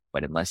fire.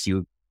 But unless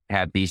you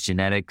have these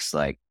genetics,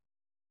 like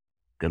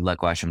good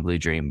luck washing Blue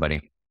Dream,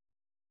 buddy.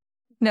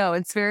 No,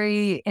 it's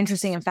very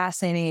interesting and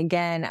fascinating.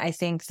 Again, I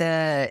think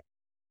the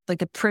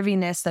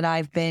priviness that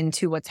I've been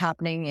to what's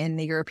happening in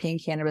the European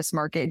cannabis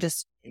market,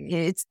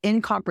 it's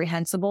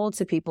incomprehensible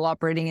to people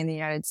operating in the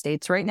United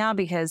States right now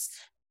because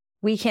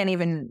we can't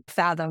even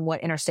fathom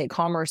what interstate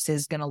commerce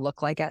is going to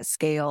look like at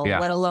scale,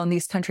 let alone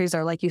these countries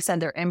are, like you said,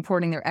 they're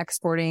importing, they're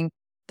exporting,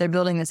 they're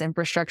building this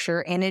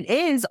infrastructure, and it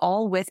is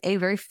all with a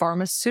very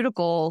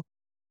pharmaceutical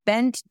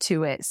bent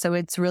to it. So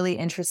it's really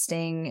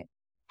interesting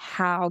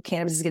how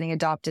cannabis is getting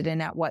adopted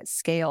and at what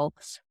scale.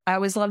 I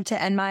always love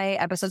to end my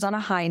episodes on a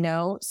high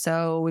note.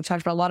 So we've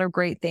talked about a lot of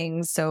great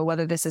things. So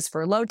whether this is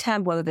for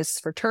Lowtemp, whether this is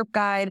for Terp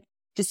Guide,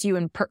 just you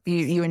in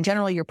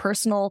general, your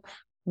personal,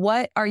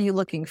 what are you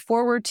looking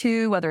forward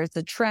to, whether it's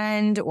a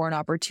trend or an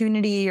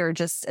opportunity or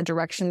just a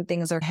direction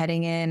things are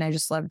heading in? I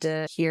just love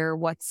to hear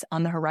what's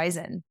on the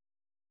horizon.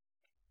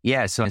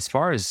 Yeah. So as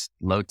far as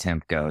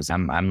Lowtemp goes,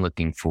 I'm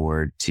looking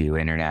forward to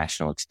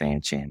international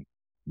expansion,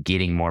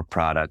 getting more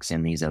products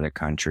in these other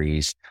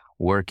countries,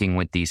 working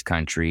with these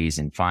countries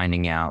and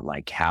finding out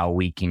like how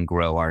we can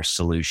grow our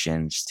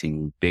solutions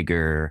to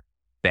bigger,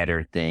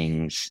 better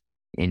things.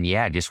 And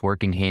yeah, just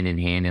working hand in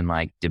hand and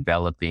like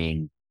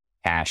developing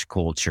hash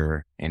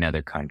culture in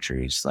other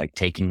countries, like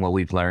taking what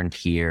we've learned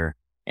here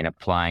and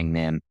applying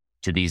them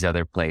to these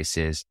other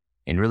places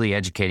and really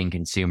educating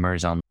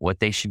consumers on what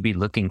they should be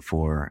looking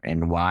for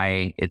and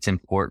why it's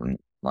important,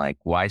 like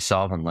why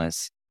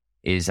Solventless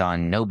is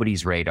on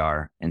nobody's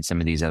radar in some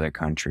of these other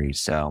countries.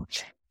 So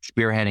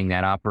spearheading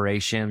that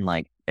operation,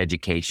 like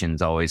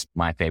education's always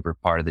my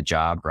favorite part of the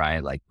job,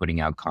 right? Like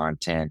putting out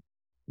content,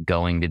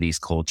 going to these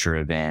culture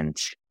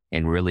events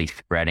and really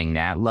spreading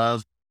that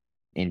love.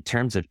 In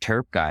terms of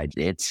Terp Guide,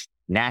 it's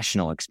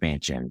national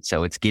expansion.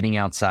 So it's getting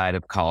outside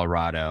of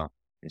Colorado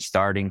and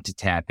starting to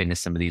tap into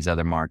some of these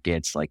other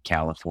markets like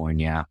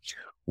California,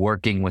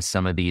 working with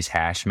some of these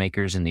hash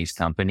makers and these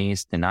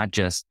companies to not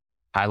just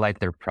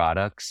highlight their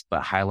products,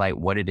 but highlight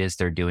what it is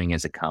they're doing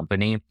as a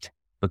company,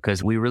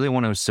 because we really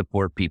want to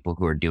support people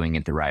who are doing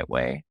it the right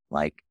way.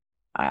 Like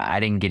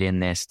I didn't get in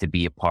this to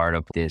be a part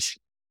of this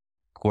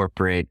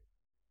corporate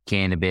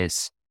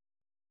cannabis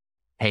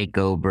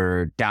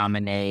takeover,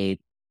 dominate,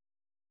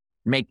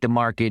 make the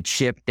market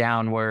shift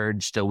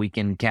downwards so we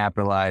can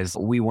capitalize.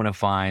 We want to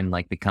find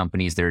like the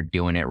companies that are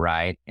doing it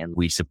right and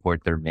we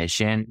support their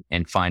mission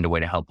and find a way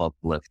to help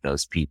uplift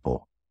those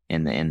people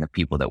and the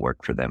people that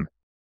work for them.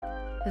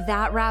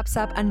 That wraps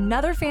up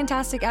another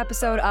fantastic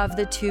episode of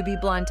the To Be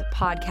Blunt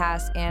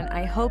podcast, and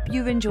I hope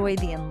you've enjoyed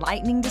the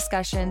enlightening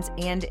discussions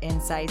and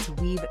insights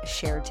we've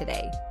shared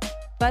today.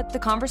 But the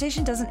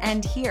conversation doesn't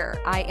end here.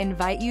 I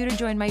invite you to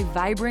join my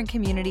vibrant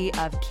community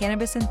of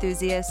cannabis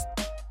enthusiasts,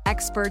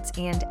 experts,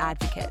 and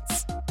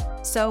advocates.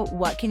 So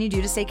what can you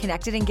do to stay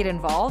connected and get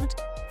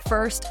involved?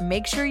 First,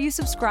 make sure you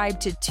subscribe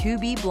to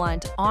Be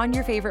Blunt on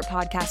your favorite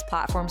podcast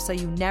platform so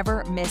you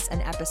never miss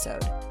an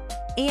episode.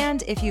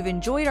 And if you've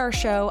enjoyed our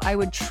show, I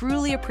would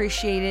truly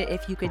appreciate it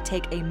if you could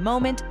take a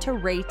moment to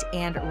rate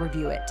and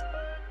review it.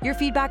 Your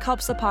feedback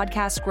helps the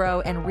podcast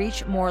grow and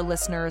reach more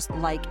listeners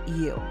like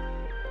you.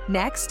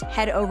 Next,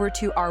 head over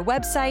to our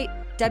website,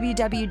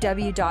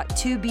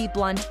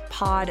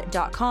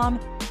 www.tobebluntpod.com,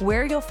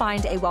 where you'll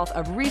find a wealth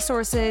of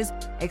resources,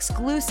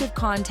 exclusive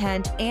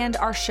content, and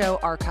our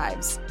show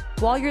archives.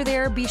 While you're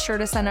there, be sure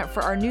to sign up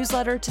for our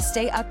newsletter to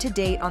stay up to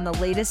date on the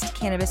latest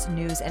cannabis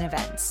news and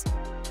events.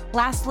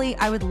 Lastly,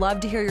 I would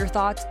love to hear your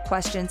thoughts,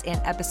 questions, and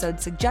episode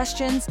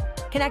suggestions.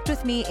 Connect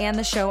with me and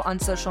the show on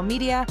social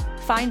media.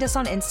 Find us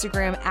on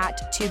Instagram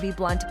at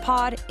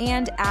ToBeBluntPod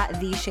and at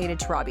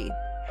TheShadedTarabi.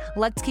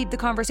 Let's keep the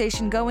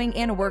conversation going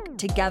and work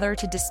together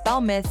to dispel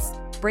myths,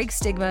 break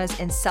stigmas,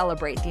 and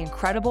celebrate the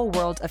incredible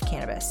world of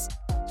cannabis.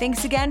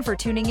 Thanks again for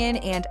tuning in,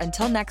 and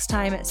until next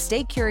time,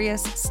 stay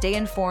curious, stay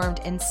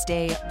informed, and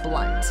stay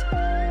blunt.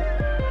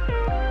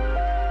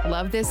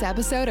 Love this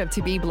episode of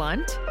To Be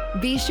Blunt?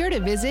 Be sure to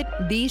visit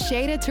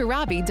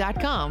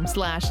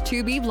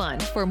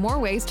theshadedtarabi.com/tobeblunt for more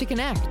ways to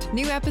connect.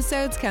 New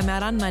episodes come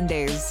out on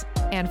Mondays.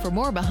 And for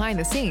more behind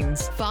the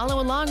scenes,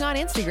 follow along on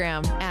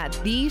Instagram at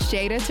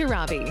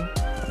theshadedtarabi.